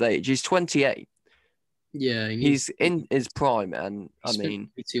into his age. He's 28. Yeah, he's in his prime, and I mean,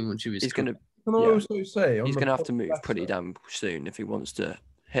 too much of his. He's going to. Can I also say he's going to have to move pretty damn soon if he wants to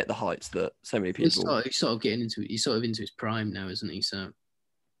hit the heights that so many people. He's sort of into his prime now, isn't he? So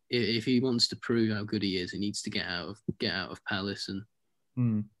if he wants to prove how good he is, he needs to get out of Palace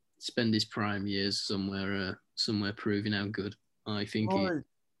and spend his prime years somewhere proving how good. I think.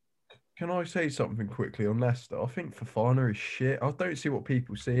 Can I say something quickly on Leicester? I think Fofana is shit. I don't see what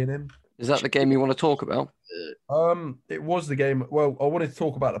people see in him. Is that the game you want to talk about? It was the game. Well, I wanted to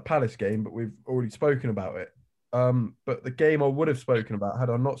talk about the Palace game, but we've already spoken about it. But the game I would have spoken about had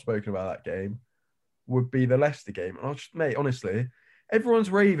I not spoken about that game would be the Leicester game. And mate, honestly,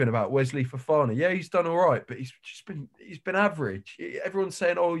 everyone's raving about Wesley Fofana. Yeah, he's done all right, but he's been average. Everyone's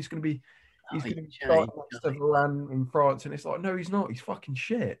saying, oh, he's going to be starting next to Varane in France, and it's like, no, he's not. He's fucking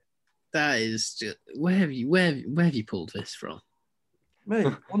shit. That is just where have you pulled this from? Mate,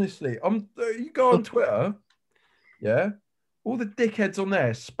 honestly, you go on Twitter, yeah, all the dickheads on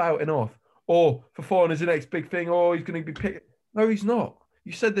there spouting off. Oh, Fofana's the next big thing. Oh, he's going to be picked. No, he's not.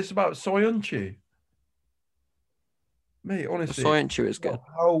 You said this about Soyuncu. Mate, honestly, Soyuncu is good.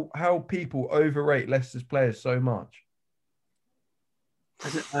 How people overrate Leicester's players so much?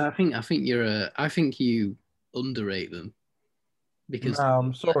 I think you underrate them. Because no,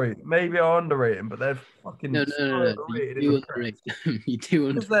 I'm sorry. Maybe I underrate them, but they're fucking no. You do underrate them. You do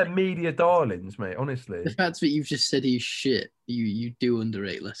underrate. Because they're media darlings, mate. Honestly, the fact that you've just said he's shit, you do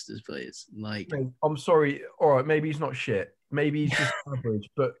underrate Leicester's players. Like, mate, I'm sorry. All right, maybe he's not shit. Maybe he's just average.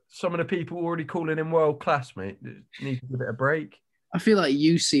 But some of the people already calling him world class, mate. Need to give it a break. I feel like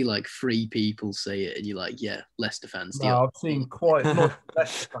you see like 3 people say it, and you're like, yeah, Leicester fans. No, I've seen quite a lot of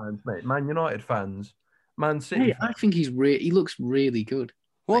Leicester fans, mate. Man United fans. Man City. Hey, I think he looks really good.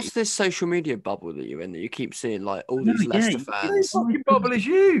 What's this social media bubble that you're in that you keep seeing like all these Leicester fans? What fucking bubble is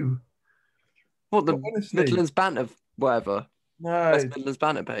you? What, the Midlands banter, whatever? No. West Midlands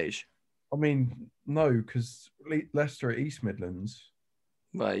banter page. I mean, no, because Leicester are East Midlands.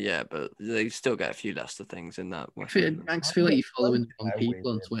 Well, yeah, but they still get a few Leicester things in that. I feel like you're following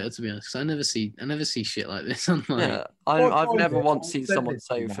people on Twitter, to be honest. Because I never see shit like this online. Yeah, I've never once seen someone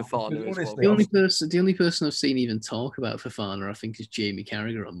say Fofana as well. The only person I've seen even talk about Fofana, I think, is Jamie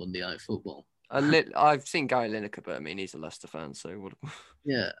Carragher on Monday Night Football. I've seen Gary Lineker, but I mean, he's a Leicester fan, so what?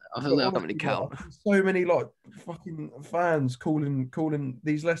 Yeah, I feel that really count. So many like fucking fans calling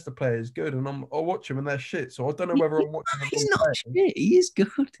these Leicester players good, and I watch them and they're shit. So I don't know whether I'm watching them. He's not shit. He is good.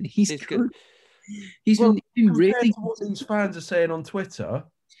 He's good. He's been really. To what these fans are saying on Twitter,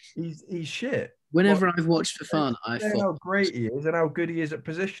 he's shit. Whenever I've watched Fofana, I thought how great he is and how good he is at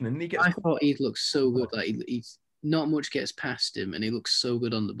positioning. I thought he'd look so good. Like he's not much gets past him, and he looks so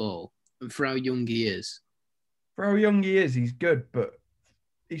good on the ball. And for how young he is, he's good, but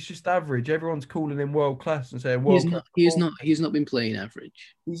he's just average. Everyone's calling him world class and saying world class. He's not been playing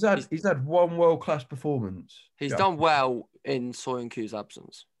average. He's had one world class performance. He's done well in Soyuncu's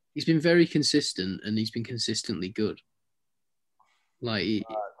absence. He's been very consistent, and he's been consistently good. Like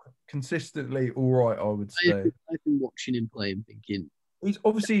consistently all right, I would say. I've been watching him play and thinking. He's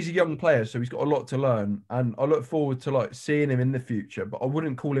a young player, so he's got a lot to learn, and I look forward to like seeing him in the future. But I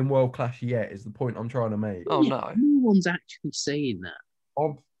wouldn't call him world class yet. Is the point I'm trying to make? Oh no, no one's actually saying that.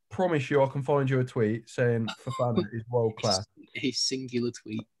 I promise you, I can find you a tweet saying Fofana is world class. A singular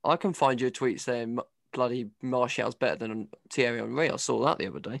tweet. I can find you a tweet saying bloody Martial's better than Thierry Henry. I saw that the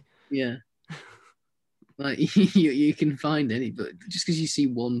other day. Yeah. Like you can find any, but just because you see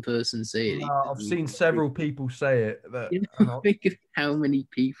one person say it, I've seen several people say it. Think of how many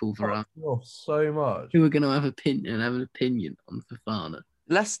people so much who are going to have an opinion on Fofana.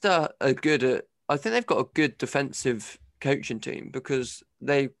 Leicester are good at. I think they've got a good defensive coaching team because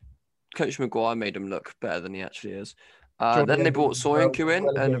Coach Maguire made him look better than he actually is. Then they brought Soyuncu in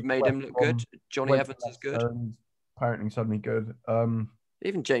and have made him look good. Johnny Evans is good. Apparently, suddenly good.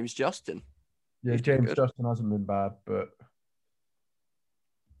 Even James Justin. Yeah, James Justin hasn't been bad, but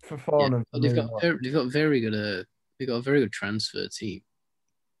Fofana. They've got a very good transfer team.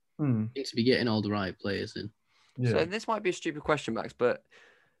 Need to be getting all the right players in. Yeah. So this might be a stupid question, Max, but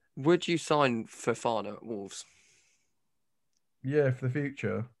would you sign Fofana at Wolves? Yeah, for the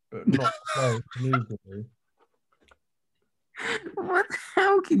future, but not immediately.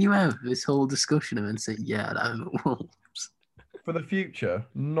 How can you have this whole discussion and say, yeah, I'd have him at Wolves? for the future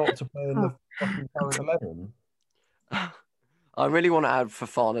not to play in the fucking current 11. I really want to add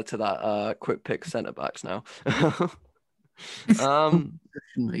Fofana to that quick pick centre backs now. It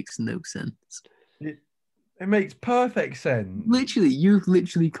makes no sense. It makes perfect sense. Literally, you've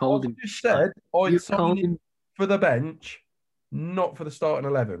literally called him. Just said I'd sign him for the bench, not for the starting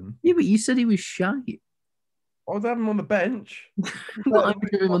 11. Yeah, but you said he was shy. I'd have him on the bench. Why would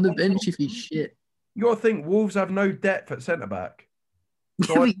you have him on the bench if he's shit? You got to think Wolves have no depth at centre back.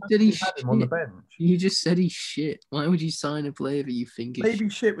 So yeah, did he shit? Him on the bench. You just said he's shit. Why would you sign a player that you think is maybe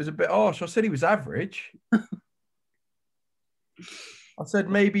shit was a bit harsh? I said he was average. I said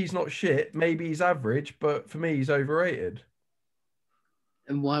maybe he's not shit, maybe he's average, but for me he's overrated.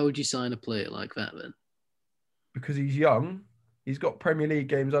 And why would you sign a player like that then? Because he's young, he's got Premier League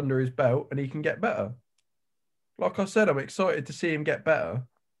games under his belt, and he can get better. Like I said, I'm excited to see him get better.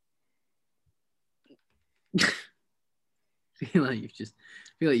 I feel like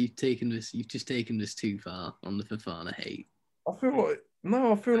you've taken this too far on the Fofana hate. I feel like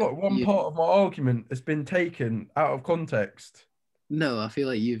one part of my argument has been taken out of context. No, I feel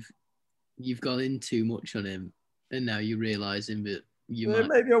like you've gone in too much on him, and now you're realizing that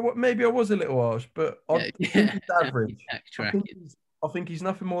maybe I was a little harsh, but I think he's average. I think he's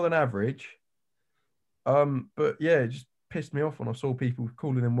nothing more than average. But yeah, it just pissed me off when I saw people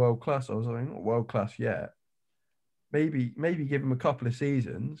calling him world class. I was like, not world class yet. Maybe give him a couple of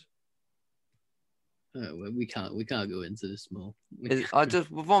seasons. We can't go into this more. I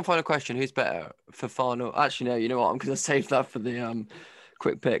just one final question: who's better, Fofana? Actually, no. You know what? I'm going to save that for the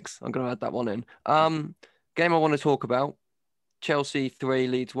quick picks. I'm going to add that one in. Game I want to talk about: Chelsea 3,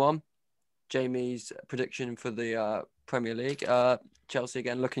 Leeds 1. Jamie's prediction for the Premier League. Chelsea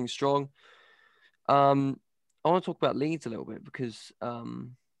again looking strong. I want to talk about Leeds a little bit because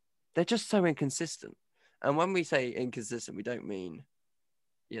they're just so inconsistent. And when we say inconsistent, we don't mean,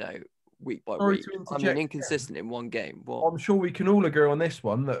 week by week. I mean inconsistent in one game. What? I'm sure we can all agree on this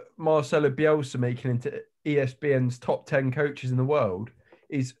one that Marcelo Bielsa making into ESPN's top 10 coaches in the world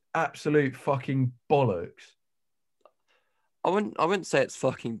is absolute fucking bollocks. I wouldn't say it's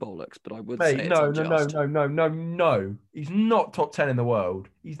fucking bollocks, but I would say it's unjust. No. He's not top 10 in the world.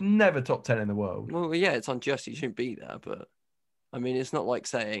 He's never top 10 in the world. Well, yeah, it's unjust. He shouldn't be there, but I mean, it's not like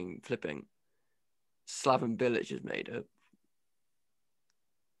saying flipping Slaven Bilic has made it.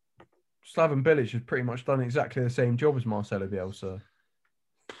 Slaven Bilic has pretty much done exactly the same job as Marcelo Bielsa.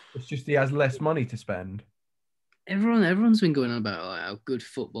 It's just he has less money to spend. Everyone's been going on about how good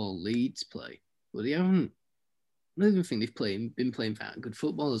football Leeds play, but they haven't. I don't even think they've been playing that good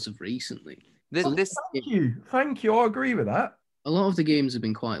football as of recently. Thank you. I agree with that. A lot of the games have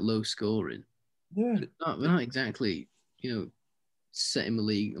been quite low scoring. Yeah, we're not exactly setting the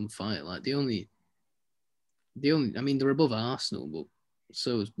league on fire. Like the only. I mean, they're above Arsenal, but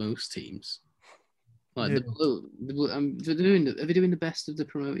so is most teams. Like are they doing the best of the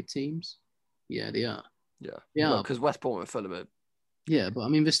promoted teams? Yeah, they are. Yeah, because West Brom and Fulham are. Yeah, but I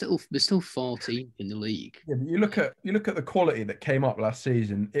mean, they're still 14th in the league. Yeah, but you look at the quality that came up last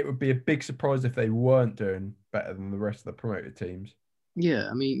season. It would be a big surprise if they weren't doing better than the rest of the promoted teams. Yeah,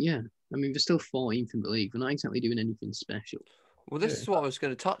 I mean, they're still 14th in the league. They're not exactly doing anything special. Well, this is what I was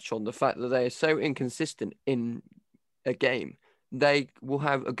going to touch on, the fact that they are so inconsistent in a game. They will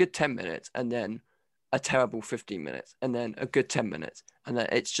have a good 10 minutes and then a terrible 15 minutes and then a good 10 minutes. And then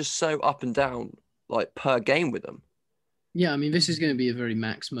it's just so up and down, like, per game with them. Yeah, I mean, this is going to be a very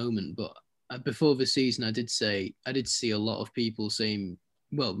max moment. But before the season, I did see a lot of people saying,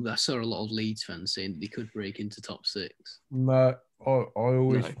 well, I saw a lot of Leeds fans saying that they could break into top 6. No, I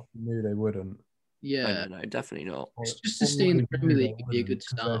always knew they wouldn't. Yeah, no, definitely not. It's just to stay in the Premier League would be a good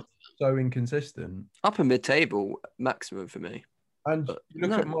start. So inconsistent. Upper mid-table maximum for me. And you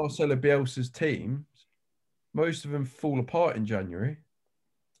look at Marcelo Bielsa's teams, most of them fall apart in January.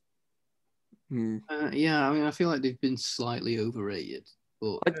 Yeah, I mean, I feel like they've been slightly overrated.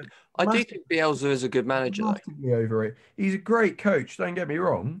 But I do think Bielsa is a good manager, though. Overrated. He's a great coach, don't get me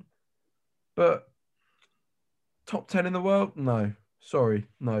wrong. But top 10 in the world? No. Sorry.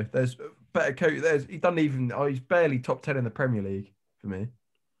 No. There's better coach. He's barely top 10 in the Premier League for me.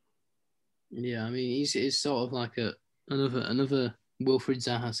 Yeah, I mean, he's sort of like another Wilfried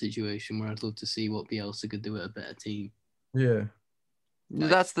Zaha situation where I'd love to see what Bielsa could do at a better team. Yeah.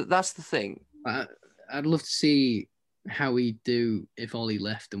 That's the thing. I'd love to see how he'd do if Ollie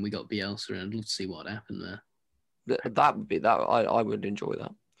left and we got Bielsa, and I'd love to see what happened there. That would be that. I would enjoy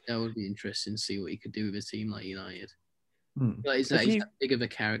that. That would be interesting to see what he could do with a team like United. But he's that big of a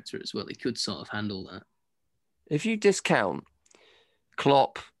character as well. He could sort of handle that. If you discount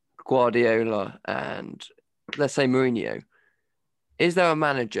Klopp, Guardiola, and let's say Mourinho, Is there a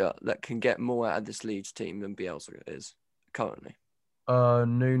manager that can get more out of this Leeds team than Bielsa is currently?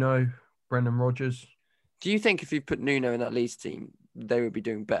 Nuno, Brendan Rodgers. Do you think if you put Nuno in that Leeds team, they would be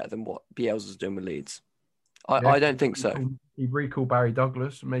doing better than what Bielsa's doing with Leeds? I don't think so. He'd recall Barry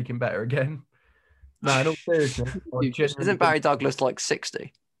Douglas and make him better again. No, in all seriousness. Isn't Barry Douglas like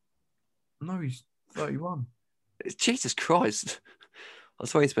 60? No, he's 31. Jesus Christ. I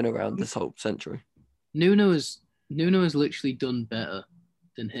swear he's been around this whole century. Nuno has literally done better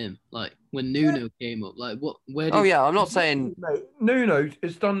than him. Like when Nuno came up, like where did... Oh yeah, I'm not saying Nuno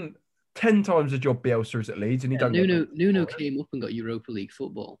has done 10 times the job Bielsa is at Leeds, and he don't. Nuno came up and got Europa League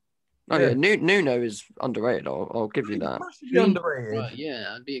football. Oh yeah, Nuno is underrated. I'll give you that. Underrated. Right,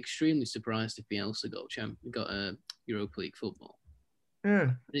 yeah, I'd be extremely surprised if Bielsa got a Europa League football.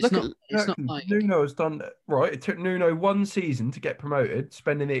 Yeah, it's not like Nuno has done right. It took Nuno 1 season to get promoted,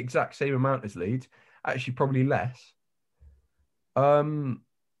 spending the exact same amount as Leeds, actually probably less. And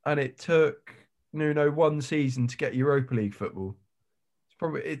it took Nuno 1 season to get Europa League football.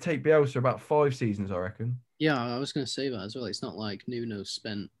 It'd take Bielsa about 5 seasons, I reckon. Yeah, I was going to say that as well. It's not like Nuno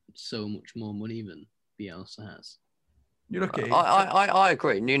spent so much more money than Bielsa has. You look at it. I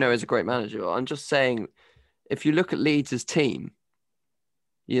agree. Nuno is a great manager. I'm just saying, if you look at Leeds' team,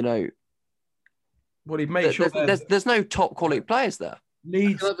 you know, well, he made sure there's no top quality players there.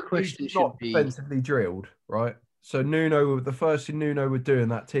 Leeds is not defensively drilled, right? So the first thing Nuno would do in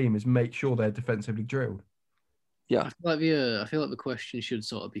that team is make sure they're defensively drilled. Yeah, I feel like the question should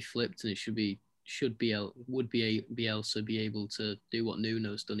sort of be flipped, and it would Bielsa be able to do what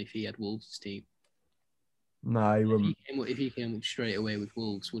Nuno's done if he had Wolves' team? No, he wouldn't. If he came up straight away with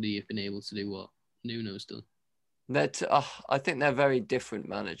Wolves, would he have been able to do what Nuno's done? I think they're very different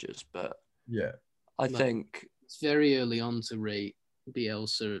managers, but yeah, I think it's very early on to rate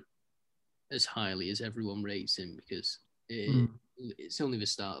Bielsa as highly as everyone rates him because it's only the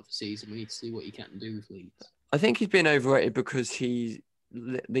start of the season. We need to see what he can do with Leeds. I think he's been overrated because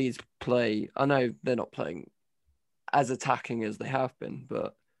Leeds play. I know they're not playing as attacking as they have been,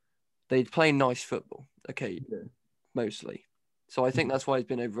 but they play nice football. Okay, mostly. So I think that's why he's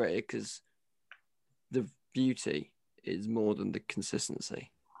been overrated because the beauty is more than the consistency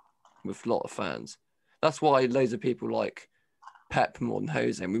with a lot of fans. That's why loads of people like Pep more than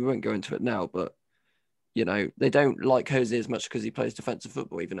Jose, and we won't go into it now, but you know, they don't like Jose as much because he plays defensive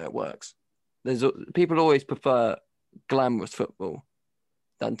football, even though it works. People always prefer glamorous football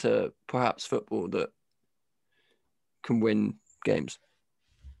than to perhaps football that can win games.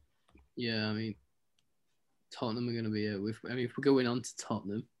 Yeah, I mean, Tottenham are going to be if we're going on to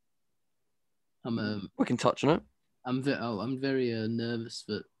Tottenham, we can touch on it. I'm very nervous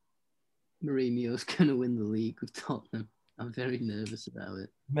that Mourinho's going to win the league with Tottenham. I'm very nervous about it.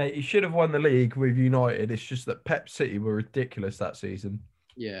 Mate, he should have won the league with United. It's just that Pep City were ridiculous that season.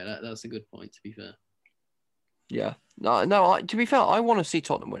 Yeah, that's a good point, to be fair. Yeah. No. To be fair, I want to see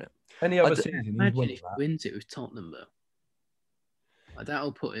Tottenham win it. Any other season, imagine if he wins it with Tottenham, though.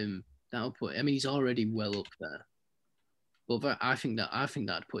 That'll put him. I mean, he's already well up there. But I think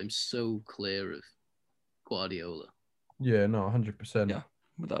that'd put him so clear of Guardiola. Yeah, no, 100%. Yeah,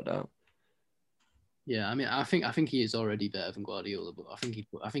 without doubt. Yeah, I mean, I think he is already better than Guardiola, but I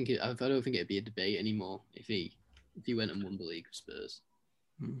don't think it'd be a debate anymore if he went and won the league with Spurs.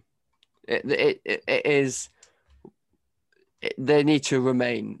 It is. They need to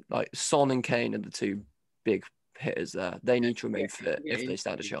remain like Son and Kane are the two big hitters there. They need to remain fit if they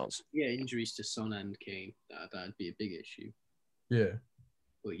stand a chance. Yeah, injuries to Son and Kane, that'd be a big issue. Yeah.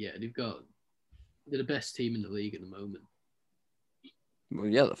 But yeah, they're the best team in the league at the moment. Well,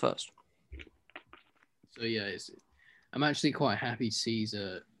 yeah, the first. So yeah, I'm actually quite happy to see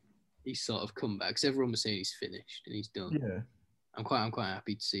he's sort of come back because everyone was saying he's finished and he's done. Yeah. I'm quite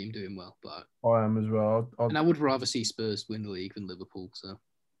happy to see him doing well, but I am as well. And I would rather see Spurs win the league than Liverpool. So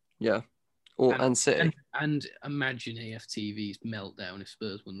yeah, and City. And imagine AFTV's meltdown if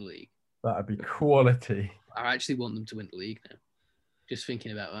Spurs won the league. That'd be quality. I actually want them to win the league now. Just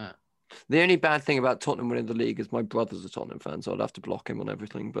thinking about that. The only bad thing about Tottenham winning the league is my brother's a Tottenham fan, so I'd have to block him on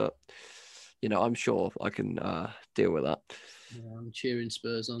everything. But you know, I'm sure I can deal with that. Yeah, I'm cheering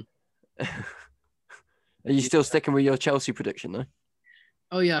Spurs on. Are you still sticking with your Chelsea prediction, though?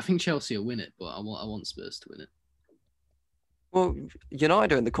 Oh, yeah, I think Chelsea will win it, but I want Spurs to win it. Well,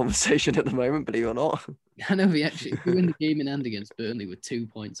 United are in the conversation at the moment, believe it or not. I know, if we win the game in hand against Burnley with 2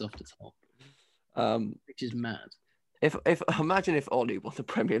 points off the top, which is mad. Imagine if Ollie won the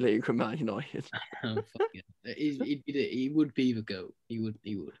Premier League with Man United. Oh, fuck yeah. He would be the GOAT. He would.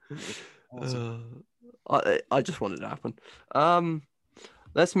 Awesome. I just wanted it to happen.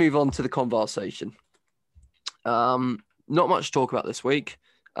 Let's move on to the conversation. not much to talk about this week.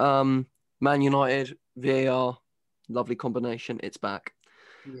 Man United, VAR, lovely combination. It's back.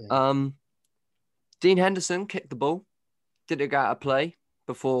 Yeah. Dean Henderson kicked the ball. Did it go out of play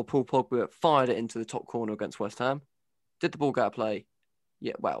before Paul Pogba fired it into the top corner against West Ham? Did the ball go out of play?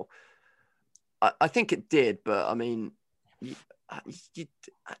 Yeah, well, I think it did, but I mean,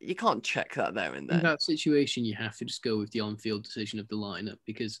 you can't check that there and then. In that situation, you have to just go with the on-field decision of the lineup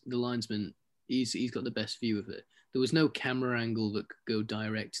because the linesman, he's got the best view of it. There was no camera angle that could go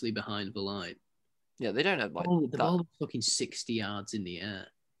directly behind the line. Yeah, they don't have like the ball was fucking 60 yards in the air.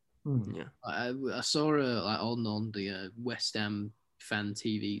 Yeah, I saw on the West Ham fan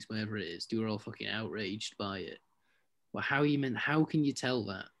TVs, whatever it is. They were all fucking outraged by it. Well, how can you tell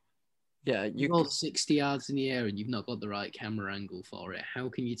that? Yeah, you're 60 yards in the air and you've not got the right camera angle for it. How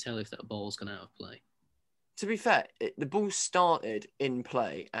can you tell if that ball's gone out of play? To be fair, the ball started in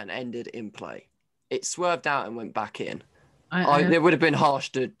play and ended in play. It swerved out and went back in. It would have been harsh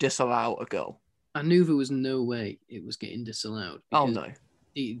to disallow a goal. I knew there was no way it was getting disallowed. Oh, no.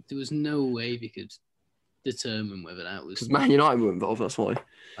 There was no way they could determine whether that was... Because Man United were involved, that's why.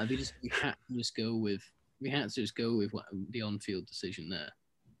 We had to just go with the on-field decision there.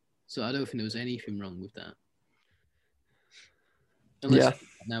 So I don't think there was anything wrong with that. Unless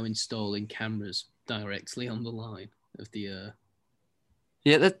now installing cameras directly on the line of the...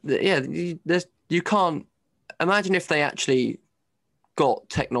 You can't... Imagine if they actually got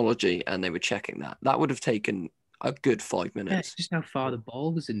technology and they were checking that. That would have taken a good 5 minutes. Yeah, it's just how far the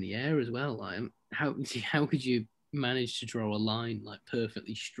ball was in the air as well. Like, how could you manage to draw a line like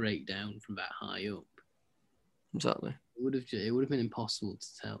perfectly straight down from that high up? Exactly. It would have been impossible to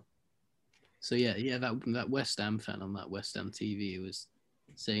tell. So that West Ham fan on that West Ham TV was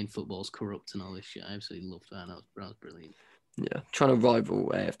saying football's corrupt and all this shit. I absolutely loved that. That was brilliant. Yeah, trying to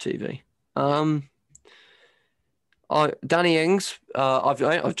rival AFTV. Danny Ings.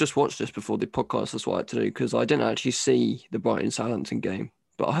 I've just watched this before the podcast. That's what I had to do because I didn't actually see the Brighton Southampton game,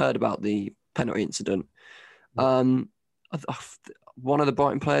 but I heard about the penalty incident. One of the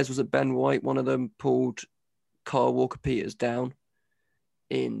Brighton players, was it Ben White? One of them pulled Kyle Walker-Peters down.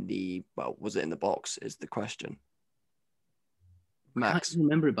 Was it in the box is the question. Max. I can't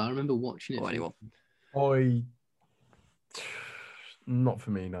remember it, but I remember watching it. Or anyone. Not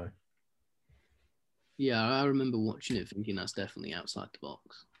for me, no. Yeah, I remember watching it thinking that's definitely outside the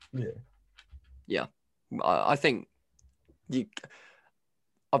box. Yeah. I think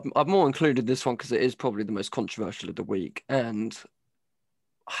I've more included this one because it is probably the most controversial of the week. And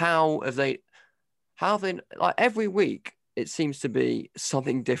how have they like every week it seems to be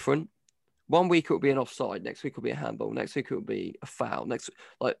something different. One week it will be an offside, next week it will be a handball, next week it will be a foul.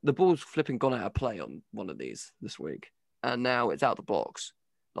 The ball's flipping gone out of play on one of these this week, and now it's out the box.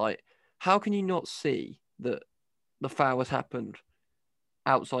 Like, how can you not see that the foul has happened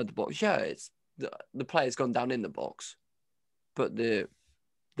outside the box? Yeah, it's the player's gone down in the box, but the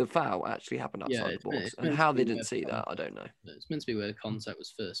foul actually happened outside the box. And how they didn't see that, I don't know. It's meant to be where the contact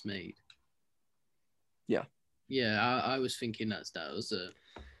was first made. Yeah. Yeah, I was thinking that was a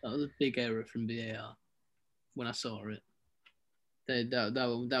big error from VAR when I saw it.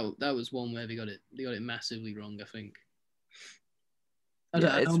 That was one where they got it massively wrong, I think.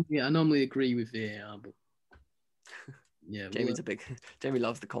 I normally agree with VAR, but yeah, Jamie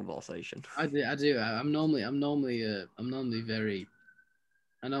loves the conversation. I do. I normally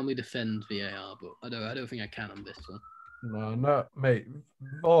defend VAR, but I don't think I can on this one. No, mate.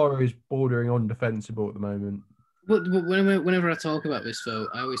 VAR is bordering on defensible at the moment. But whenever I talk about this, though,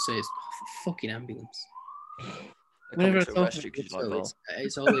 I always say it's fucking ambulance. Whenever I talk about this, though,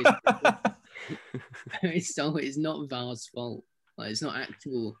 it's always it's not VAR's fault. Like, it's not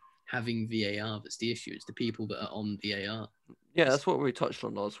actual having VAR that's the issue. It's the people that are on VAR. Yeah, that's what we touched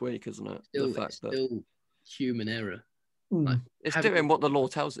on last week, isn't it? Still human error. Like, it's doing what the law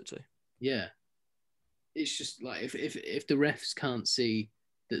tells it to. Yeah. It's just like if the refs can't see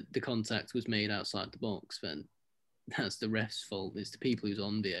that the contact was made outside the box, then that's the ref's fault. It's the people who's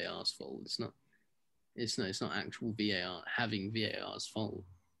on VAR's fault. It's not actual VAR having VAR's fault.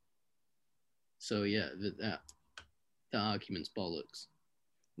 So yeah, that argument's bollocks.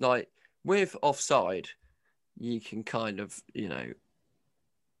 Like, with offside, you can kind of,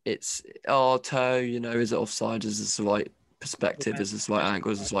 it's toe, is it offside? Is this the right perspective? Is this the right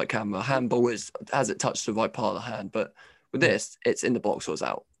angle? Is this the right camera? Handball has it touched the right part of the hand? But with this, it's in the box or it's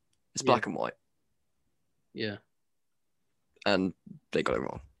out. It's black and white. Yeah. And they got it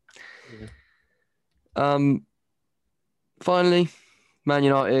wrong. Yeah. Finally, Man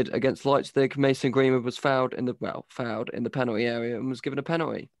United against Leipzig. Mason Greenwood was fouled in the penalty area and was given a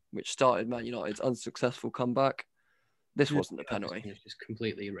penalty, which started Man United's unsuccessful comeback. This wasn't a penalty. It's just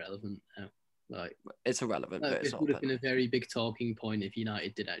completely irrelevant now. Like, it's irrelevant. But it would have been a very big talking point if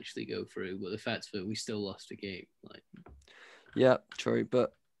United did actually go through. But the fact that we still lost the game, like, yeah, true,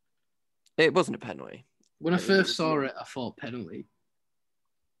 but it wasn't a penalty. When I first saw it, I thought penalty,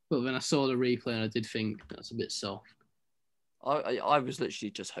 but when I saw the replay, I did think that's a bit soft. I was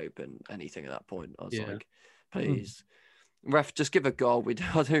literally just hoping anything at that point. I was like, please, ref, just give a goal. I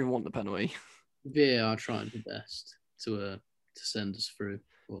don't even want the penalty. VAR trying their best to send us through.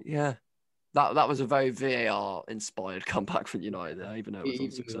 But yeah, that was a very VAR inspired comeback from United there, even though it was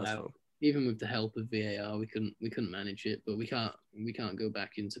unsuccessful. Even with the help of VAR, we couldn't manage it. But we can't go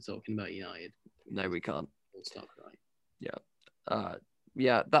back into talking about United. No, we can't. It's not right. Yeah.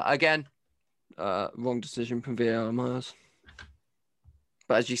 Yeah. That again, wrong decision from VAR, Myers.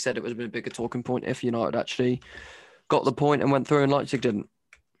 But as you said, it would have been a bigger talking point if United actually got the point and went through and Leipzig didn't.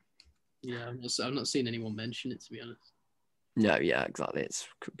 Yeah, I've not seen anyone mention it, to be honest. No, yeah, exactly. It's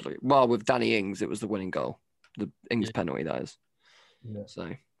complete. Well, with Danny Ings, it was the winning goal. The Ings penalty, that is. Yeah.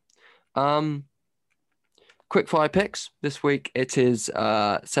 So, quick fire picks. This week it is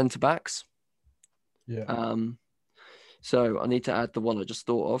centre-backs. Yeah. So I need to add the one I just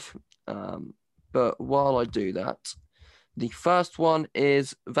thought of. But while I do that, the first one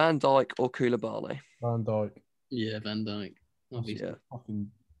is Van Dijk or Koulibaly. Van Dijk. Yeah, Van Dijk. Obviously. Yeah.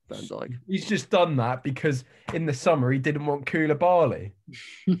 Fucking Van Dijk. He's just done that because in the summer he didn't want Koulibaly.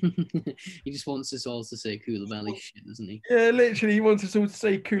 He just wants us all to say Koulibaly shit, doesn't he? Yeah, literally, he wants us all to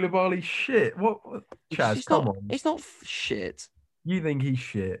say Koulibaly shit. What? Chaz, come on. It's not shit. You think he's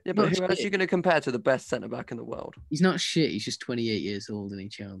shit? Yeah, but who else are you going to compare to the best centre back in the world? He's not shit. He's just 28 years old, isn't he,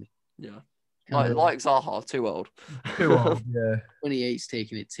 Charlie? Yeah. Like Zaha, too old. Too old, yeah. 28's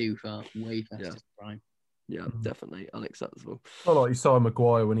taking it too far, way past his prime. Yeah, definitely unacceptable. Not like you saw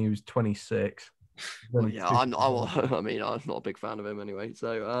Maguire when he was 26. Well, yeah, I'm not a big fan of him anyway.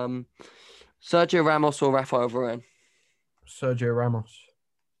 So, Sergio Ramos or Rafael Varane? Sergio Ramos.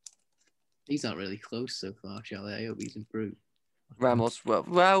 He's not really close so far, Charlie. I hope he's improved. Ramos,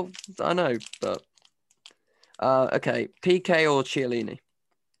 well, I know, but okay, PK or Chiellini?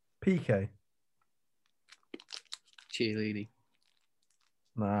 PK. Chiellini.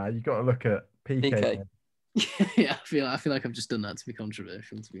 Nah, you got to look at PK. Yeah, I feel like I've just done that to be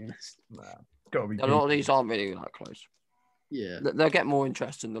controversial, to be honest. Nah, got to be. A lot of these aren't really that close. Yeah, they'll get more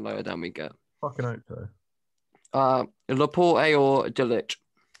interesting the lower down we get. Fucking hope so. Laporte or De Ligt?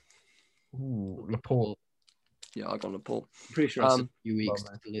 Ooh, Laporte. Yeah, I got Laporte. I'm pretty sure a few weeks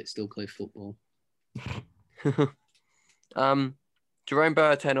De Ligt still play football. Jerome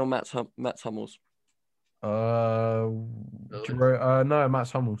Boateng or Mats Hummels? No,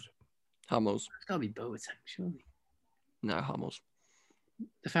 Mats Hummels. Hummels. It's got to be Boateng, surely. No, Hummels.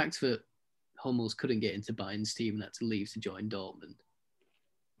 The fact that Hummels couldn't get into Bayern's team and had to leave to join Dortmund.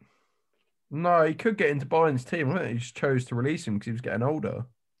 No, he could get into Bayern's team. He just chose to release him because he was getting older.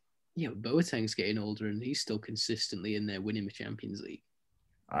 Yeah, but Boateng's getting older and he's still consistently in there winning the Champions League.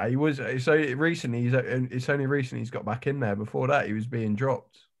 He was so recently. It's only recently he's got back in there. Before that, he was being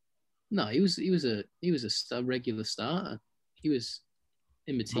dropped. No, he was a regular starter. He was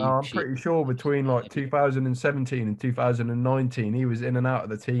in the team. No, I'm pretty sure between like 2017 and 2019, he was in and out of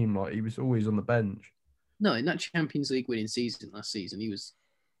the team. Like he was always on the bench. No, in that Champions League winning season last season, he was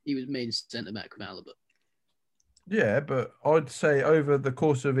main centre back with Alaba. Yeah, but I'd say over the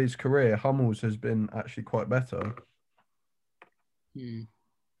course of his career, Hummels has been actually quite better.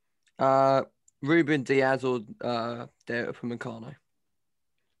 Ruben Diaz or Upamecano?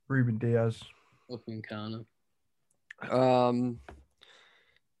 Ruben Diaz. Upamecano.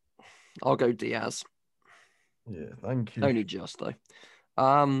 I'll go Diaz. Yeah, thank you. Only just though.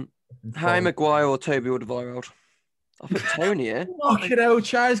 Harry Maguire or Toby Alderweireld? I put Tony here. Fucking hell,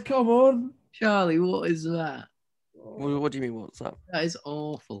 Chaz, come on. Charlie, what is that? What do you mean, what's that? That is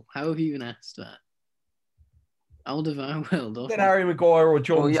awful. How have you even asked that? Alderweireld. Then Harry Maguire or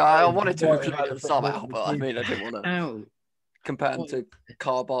John. Well, yeah, I wanted to include him somehow, but I mean, I didn't want to. How? Compare him to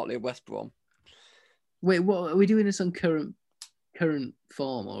Carl Bartley of West Brom. Wait, what are we doing this on current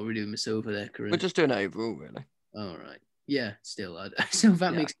form, or are we doing this over their career? We're just doing overall, really. All right. Yeah, still. So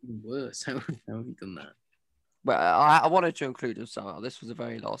that makes it even worse. How have you done that? Well, I wanted to include him somehow. This was a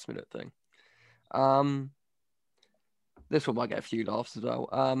very last minute thing. This one might get a few laughs as well.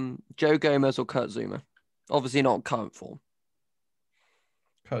 Joe Gomez or Kurt Zouma? Obviously not current form.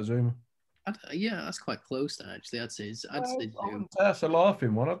 Kurt Zouma. Yeah, that's quite close. Actually, I'd say Zouma. That's a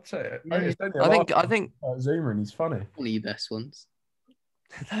laughing one. I'd say it. Yeah. I think Kurt Zouma, and he's funny. One of your best ones.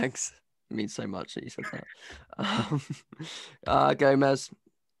 Thanks. It means so much that you said that. Gomez.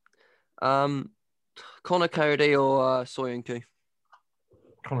 Connor Cody or Soyuncu?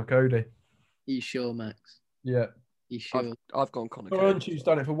 Connor Cody. Are you sure, Max? Yeah. You sure? I've gone Connor Cody. Soyuncu's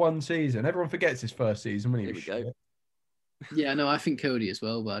done it for one season. Everyone forgets his first season when he was shit. Yeah, no, I think Cody as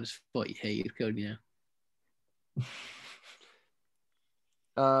well, but I just thought you hated Cody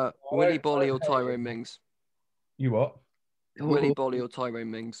now. Willy Bolly or Tyrone Mings? You what? Willy Bolly or Tyrone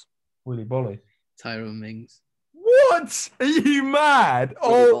Mings? Willy Bolly. Tyrone Mings. What? Are you mad?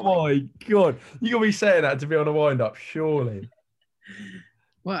 Willy Oh my God. You're going to be saying that to be on a wind up, surely.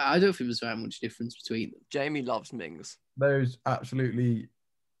 Well, I don't think there's that much difference between them. Jamie loves Mings. There's absolutely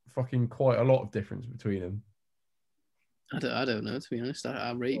fucking quite a lot of difference between them. I don't know, to be honest.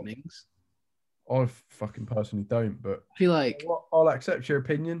 I rate Mings. I fucking personally don't, but I feel like I'll accept your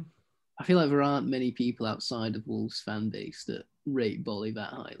opinion. I feel like there aren't many people outside of Wolves fan base that rate Bolly that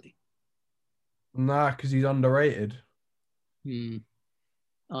highly. Nah, because he's underrated.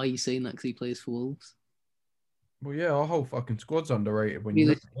 Are you saying that because he plays for Wolves? Well, yeah, our whole fucking squad's underrated. When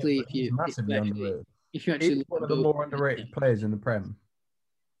realistically, he's massively underrated. If you actually he's one of the more underrated players in the Prem.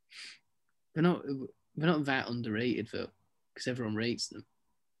 They're not that underrated though, because everyone rates them.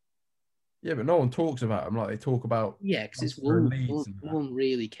 Yeah, but no one talks about them like they talk about. Yeah, because it's Wolves. No one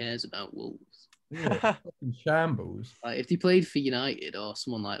really cares about Wolves. Yeah, fucking shambles. Like if they played for United or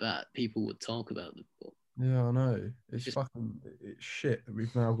someone like that, people would talk about them. But yeah, I know. It's shit that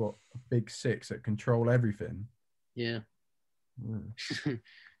we've now got a big six that control everything. Yeah.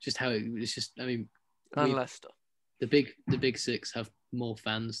 Just how it's just. I mean, and Leicester. The big six have more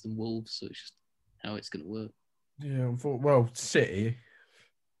fans than Wolves, so it's just how it's going to work. Yeah, well, City.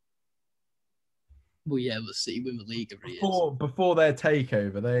 Well, yeah, but City win the league every year. Before their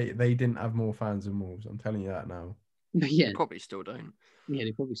takeover, they didn't have more fans than Wolves. I'm telling you that now. But yeah, they probably still don't. Yeah,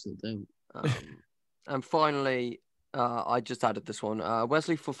 they probably still don't. And finally, I just added this one: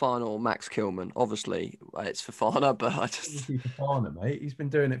 Wesley Fofana or Max Kilman. Obviously, it's Fofana, but I just Fofana, mate. He's been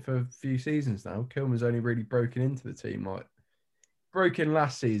doing it for a few seasons now. Kilman's only really broken into the team, broken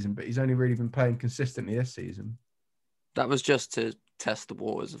last season, but he's only really been playing consistently this season. That was just to test the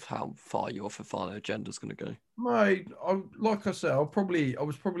waters of how far your Fofana agenda's going to go. Mate, like I said, I was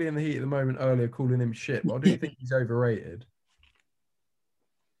probably in the heat of the moment earlier calling him shit, but I do think he's overrated.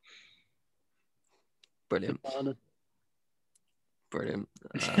 Brilliant. Brilliant.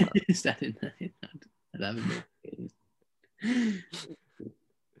 Is that in there?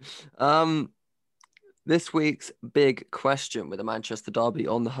 This week's big question with the Manchester derby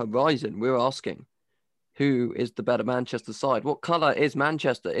on the horizon, we're asking, who is the better Manchester side? What colour is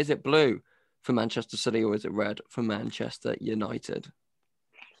Manchester? Is it blue for Manchester City or is it red for Manchester United?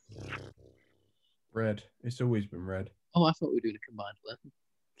 Red. It's always been red. Oh, I thought we were doing a combined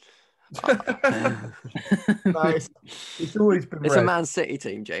 11. Nice. It's always been It's red. A Man City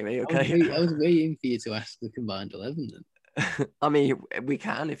team, Jamie, okay? I was waiting for you to ask the combined 11 then. I mean, we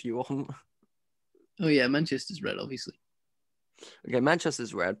can if you want. Oh, yeah, Manchester's red, obviously. Okay,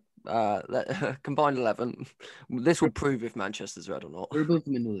 Manchester's red. Combined 11. This will prove if Manchester's red or not. We're above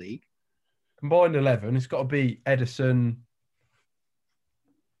them in the league. Combined 11. It's got to be Edison,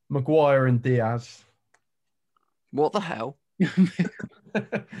 Maguire, and Diaz. What the hell? No.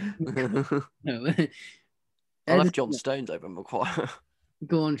 I left John Stones over Maguire.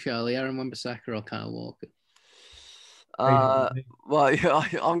 Go on, Charlie. Aaron Wan-Bissaka or Kyle Walker? Well, yeah,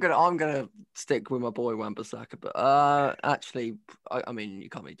 I'm gonna stick with my boy Wan-Bissaka, but actually, I mean, you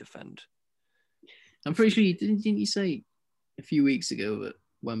can't really defend. I'm pretty sure didn't you say a few weeks ago that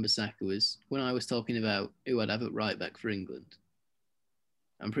Wan-Bissaka was, when I was talking about who I'd have at right back for England,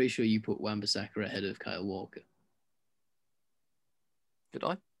 I'm pretty sure you put Wan-Bissaka ahead of Kyle Walker. Did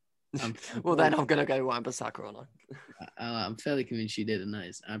I? Well, then I'm gonna go Wan-Bissaka, aren't I? I'm fairly convinced you did, and that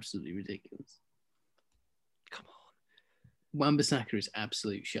is absolutely ridiculous. Come on. Wan-Bissaka is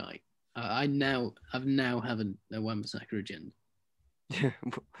absolute shite. I've now have a Wan-Bissaka agenda.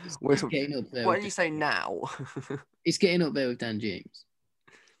 It's getting up there. Why do you say now? It's getting up there with Dan James.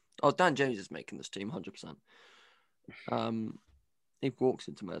 Oh, Dan James is making this team 100%. He walks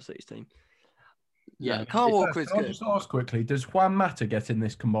into Man City's team. Yeah, Kyle Walker is good. I'll just ask quickly, does Juan Mata get in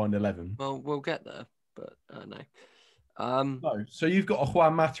this combined 11? Well, we'll get there, but no. No, so you've got a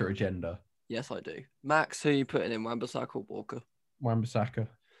Juan Mata agenda? Yes, I do. Max, who are you putting in, Wan-Bissaka or Walker? Wan-Bissaka.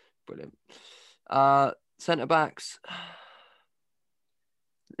 Brilliant. Centre-backs,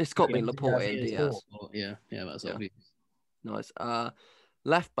 it's got to be Laporte and Diaz. Yeah, that's obvious. Nice.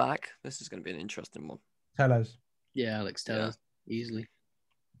 Left-back, this is going to be an interesting one. Tellez. Yeah, Alex Tellez, easily.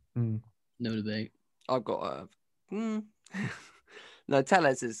 No debate. I've got No,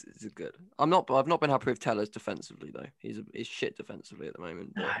 Tellez is good. I've not been happy with Tellez defensively though. He's shit defensively at the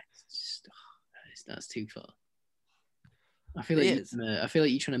moment. It's That's too far. I feel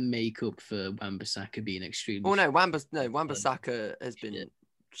like you're trying to make up for Wan-Bissaka being extremely. Oh no, Wan-Bissaka has been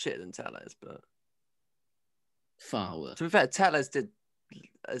shitter than Telles, but far worse. To be fair, Telles did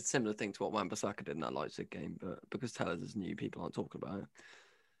a similar thing to what Wan-Bissaka did in that Leipzig game, but because Telles is new, people aren't talking about it.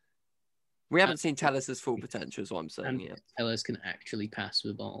 We haven't seen Telles' full potential, is what I'm saying here. Telles can actually pass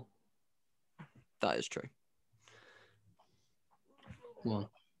the ball. That is true. Well,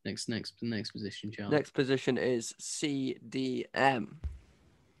 next position, Charles. Next position is CDM.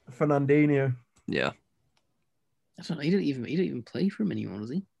 Fernandinho. Yeah. That's not, he don't even play for him anymore,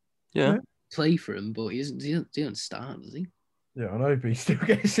 does he? Yeah. Play for him, but he doesn't start, does he? Yeah, I know, but he still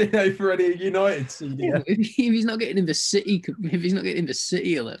gets in over any United CDM. Yeah, if he's not getting in the City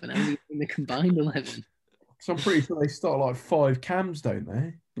 11, how's he in the combined 11? So I'm pretty sure they start like 5 cams, don't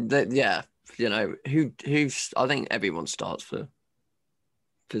they? Yeah, you know who I think everyone starts for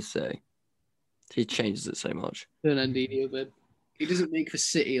City. He changes it so much. Fernandinho, then. He doesn't make the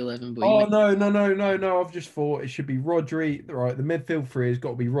City 11, but no. I've just thought it should be Rodri. Right, the midfield three has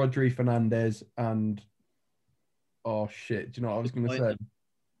got to be Rodri, Fernandes, and oh shit. Do you know what I was going to say?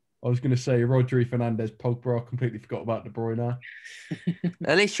 I was going to say Rodri, Fernandes, Pogba. I completely forgot about De Bruyne.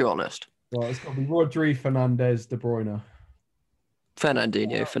 At least you're honest. Right, it's got to be Rodri, Fernandes, De Bruyne.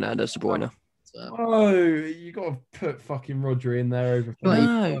 Fernandinho, Fernandes, De Bruyne. Oh, you got to put fucking Rodri in there over.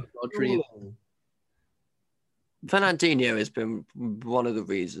 No. Rodri. Fernandinho has been one of the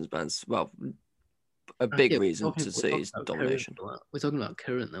reasons, man. Well, a big reason to see his domination. We're talking about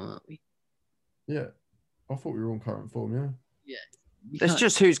current, though, aren't we? Yeah, I thought we were on current form. Yeah. Yeah. It's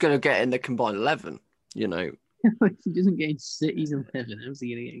just who's going to get in the combined 11. You know. He doesn't get in City's 11. How's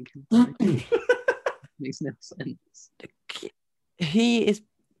he going to get in combined? Makes no sense. He is.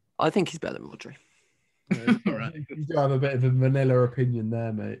 I think he's better than Rodri. All right. You do have a bit of a vanilla opinion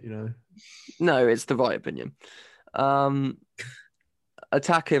there, mate. You know. No, it's the right opinion. Attackive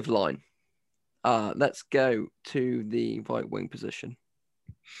line. Let's go to the right wing position.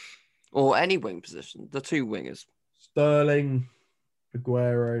 Or any wing position. The two wingers. Sterling,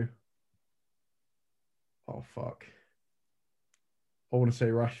 Aguero. Oh, fuck. I want to say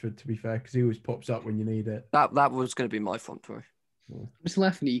Rashford, to be fair, because he always pops up when you need it. That was going to be my front three. I'm just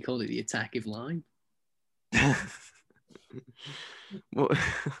laughing that you called it the attackive line. Right.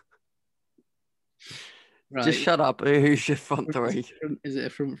 Just shut up. Who's your front three? Is it a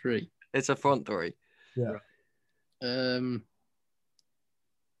front three? It's a front three. Yeah.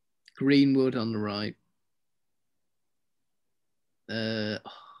 Greenwood on the right. Hang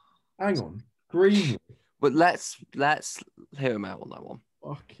on. Greenwood. But let's hear him out on that one.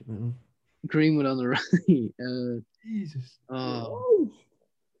 Fucking hell. Greenwood on the right. Jesus. Oh.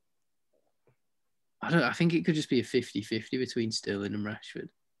 I think it could just be a 50-50 between Sterling and Rashford.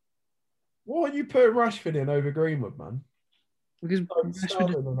 Why are you putting Rashford in over Greenwood, man? Because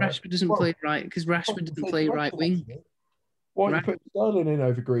Rashford doesn't play right. Because Rashford doesn't play right wing. Why are you putting Sterling in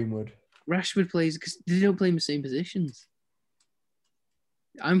over Greenwood? Rashford plays because they don't play in the same positions.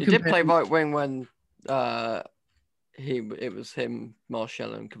 He did play right wing when it was him,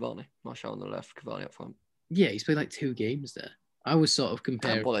 Martial and Cavani. Martial on the left, Cavani up front. Yeah, he's played like 2 games there. I was sort of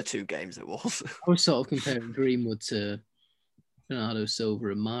comparing. Well, 2 games it was. I was sort of comparing Greenwood to Bernardo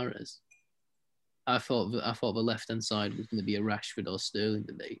Silva and Mahrez. I thought the left hand side was going to be a Rashford or Sterling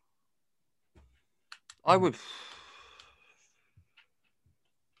debate. I would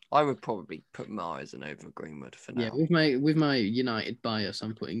probably put Mahrez in over Greenwood for now. Yeah, with my United bias,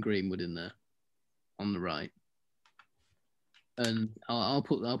 I'm putting Greenwood in there on the right, and I'll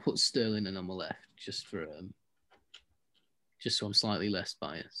put Sterling in on the left just so I'm slightly less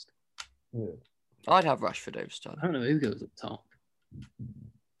biased. Yeah. I'd have Rashford over Sterling. I don't know who goes up top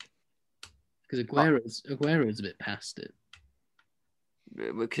because Aguero's a bit past it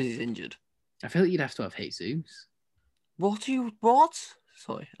because he's injured. I feel like you'd have to have Jesus. What?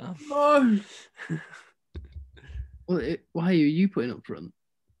 Sorry. No. Well, why are you putting up front?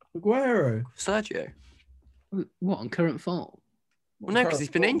 Aguero. Sergio. What, on current form? Well, no, because he's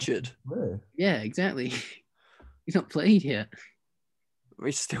been injured. Yeah, exactly. He's not played yet.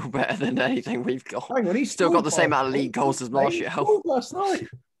 He's still better than anything we've got. Hang on, he's still got the same amount of league goals as Martial. He scored last night.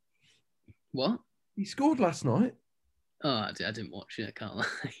 What? He scored last night. Oh, I didn't watch it. I can't lie.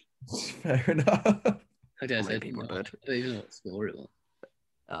 Fair enough. I don't even know what score it was.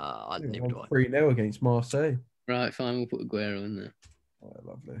 I didn't even know. 3-0 against Marseille. Right, fine. We'll put Aguero in there. Oh,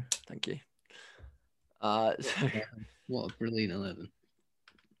 lovely. Thank you. What a brilliant 11.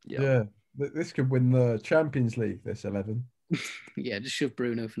 Yeah. This could win the Champions League, this 11. Yeah, just shove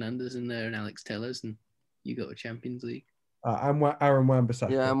Bruno Fernandes in there and Alex Telles, and you got a Champions League. And Aaron Wan-Bissaka.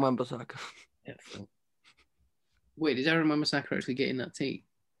 Yeah, and Wan-Bissaka. Yeah. Wait, did Aaron Wan-Bissaka actually get in that team?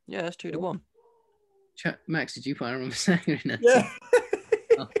 Yeah, it's 2-1. Max, did you put Aaron Wan-Bissaka in that Yeah. team?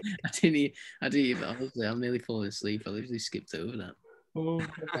 Oh, I didn't even. Honestly, I'm nearly falling asleep. I literally skipped over that. Oh,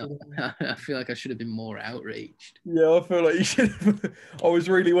 I feel like I should have been more outraged. yeah, I feel like you should have. I was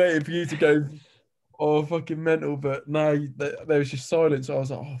really waiting for you to go, oh, fucking mental, but no, there was just silence. I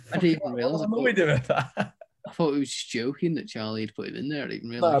was like, oh, fuck, I didn't even realise. what am I doing with that? I thought he was just joking that Charlie had put him in there. I didn't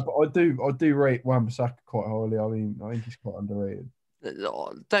No, realise. but I do rate Wan-Bissaka quite highly. I mean, I think he's quite underrated.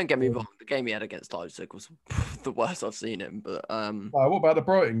 Don't get me wrong. The game he had against Leipzig was the worst I've seen him. But what about the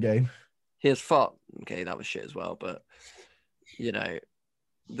Brighton game? Here's fuck. Okay, that was shit as well. But you know,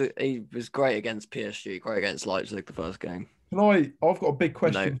 he was great against PSG, great against Leipzig the first game. I've got a big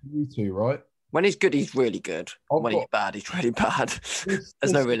question for you two, right? When he's good, he's really good. When he's bad, he's really bad.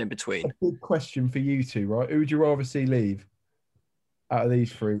 There's no real in between. A big question for you two, right? Who would you rather see leave out of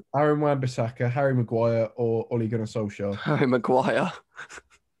these three? Aaron Wan-Bissaka, Harry Maguire, or Ole Gunnar Solskjaer? Harry Maguire.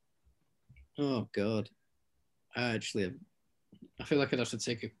 Oh God, I feel like I'd have to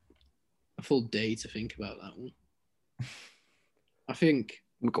take a full day to think about that one. I think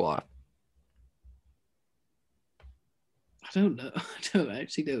Maguire. I don't know. I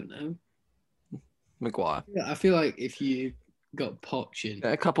actually don't know. Maguire. Yeah, I feel like if you got Poch in,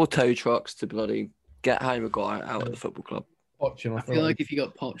 a couple of tow trucks to bloody get Harry Maguire out of the football club. I feel like if you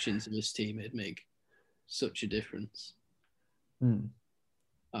got Poch into this team, it'd make such a difference.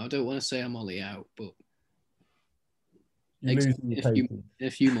 I don't want to say I'm Ollie out, but in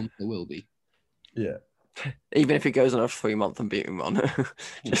a few months there will be. Yeah. Even if he goes on a 3-month unbeaten run,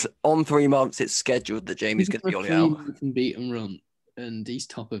 just on 3 months, it's scheduled that Jamie's going to be Ollie out. Unbeaten run, and he's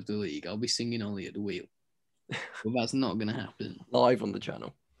top of the league. I'll be singing Ollie at the wheel. But that's not going to happen. Live on the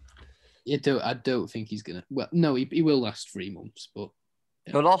channel. I don't think he's going to. Well, no, he will last 3 months, but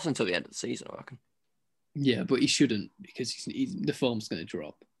he'll last until the end of the season, I reckon. Yeah, but he shouldn't because the form's going to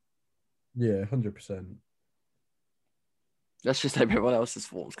drop. Yeah, 100%. Let's just hope everyone else's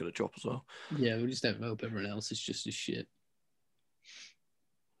form's going to drop as well. Yeah, we just don't hope everyone else is just as shit.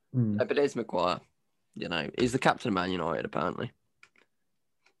 No, but it is Maguire. You know, he's the captain of Man United, apparently.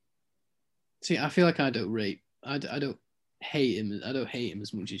 See, I feel like I don't hate him. I don't hate him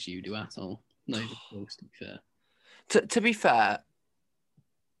as much as you do at all. Not even close, to be fair. To be fair,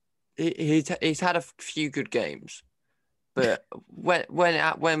 he's had a few good games, but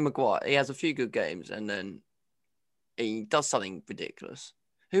when Maguire, he has a few good games and then he does something ridiculous.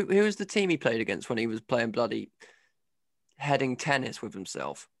 Who was the team he played against when he was playing bloody heading tennis with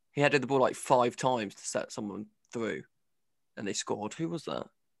himself? He headed the ball like 5 times to set someone through, and they scored. Who was that?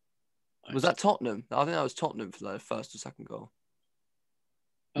 Was that Tottenham? I think that was Tottenham for their first or second goal.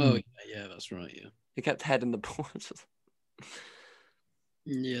 Oh yeah, that's right. Yeah, he kept heading the ball.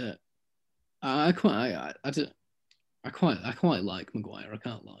 Yeah, I quite like Maguire. I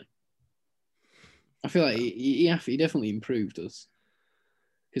can't lie. I feel like he definitely improved us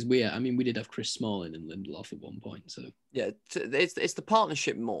because we did have Chris Smalling and Lindelof at one point. So yeah, it's the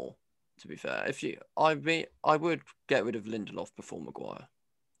partnership more. To be fair, I would get rid of Lindelof before Maguire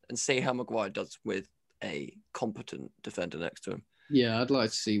and see how Maguire does with a competent defender next to him. Yeah, I'd like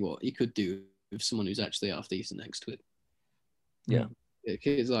to see what he could do with someone who's actually half decent next to it. Yeah,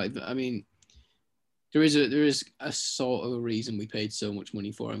 because there is a sort of a reason we paid so much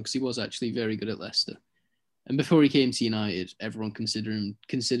money for him because he was actually very good at Leicester, and before he came to United, everyone considered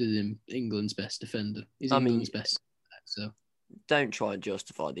him England's best defender. He's England's best. So don't try and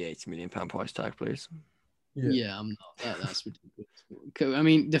justify the £80 million price tag, please. Yeah, I'm not. That's ridiculous. I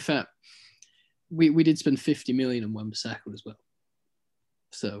mean, the fact we did spend 50 million on Wan-Bissaka as well.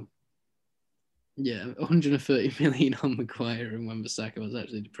 So yeah, 130 million on Maguire and Wan-Bissaka was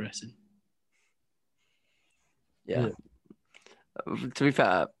actually depressing. Yeah. To be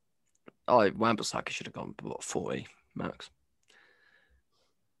fair, Wan-Bissaka should have gone for 40 max.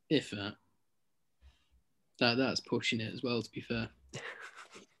 If that's pushing it as well. To be fair,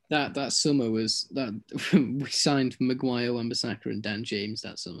 that summer was that we signed Maguire, Wan-Bissaka, and Dan James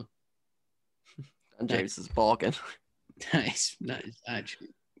that summer. Dan James is a bargain. That is actually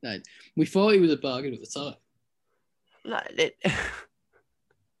we thought he was a bargain at the time.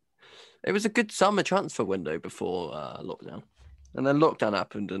 It was a good summer transfer window before lockdown. And then lockdown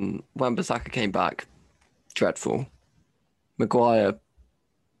happened and Wan-Bissaka came back. Dreadful. Maguire,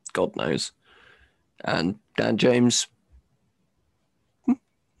 God knows. And Dan James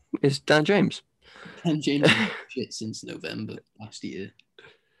is Dan James. Dan James has been shit since November last year.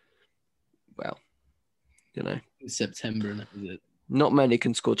 Well, you know. In September and that was it. Not many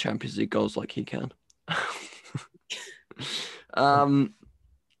can score Champions League goals like he can.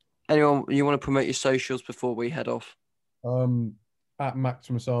 Anyone, you want to promote your socials before we head off? At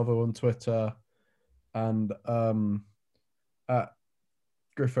Maximus Arvo on Twitter, and at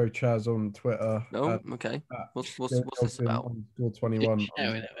Griffo Chaz on Twitter. Oh, okay. What's this about? 21.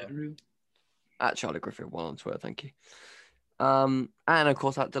 At Charlie Griffith 1 on Twitter, thank you. And of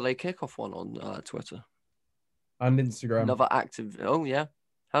course at Delay Kickoff 1 on Twitter. And Instagram. Another active. Oh yeah.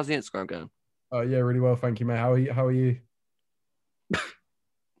 How's the Instagram going? Yeah, really well, thank you, mate. How are you?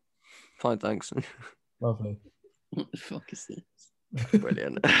 Fine, thanks. Lovely. What the fuck is this?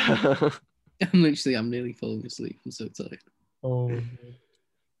 Brilliant. I'm nearly falling asleep. I'm so tired. Oh,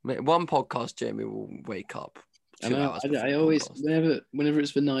 mate, one podcast, Jamie will wake up. I always, whenever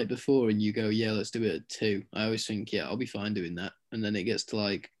it's the night before and you go, yeah, let's do it at 2, I always think, yeah, I'll be fine doing that. And then it gets to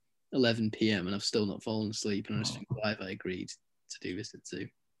like 11 p.m. and I've still not fallen asleep. And I just think, why have I agreed to do this at 2?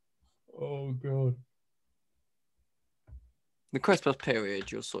 Oh, God. The Christmas period,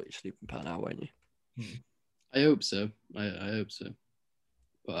 you'll sort your sleeping pattern out, won't you? I hope so. I hope so.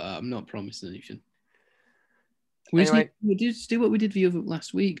 But I'm not promising anything. We just do what we did the other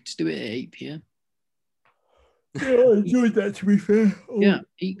last week. Just do it at 8 p.m. Yeah, I enjoyed that, to be fair. Yeah,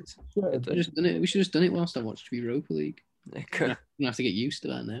 peaked. We should have just done it whilst I watched the Europa League. I'm going to have to get used to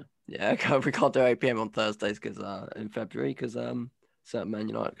that now. Yeah, we can't do 8 p.m. on Thursdays in February because certain Man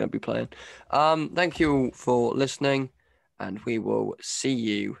United are going to be playing. Thank you all for listening, and we will see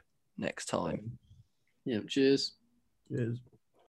you next time. Yeah, cheers. Cheers.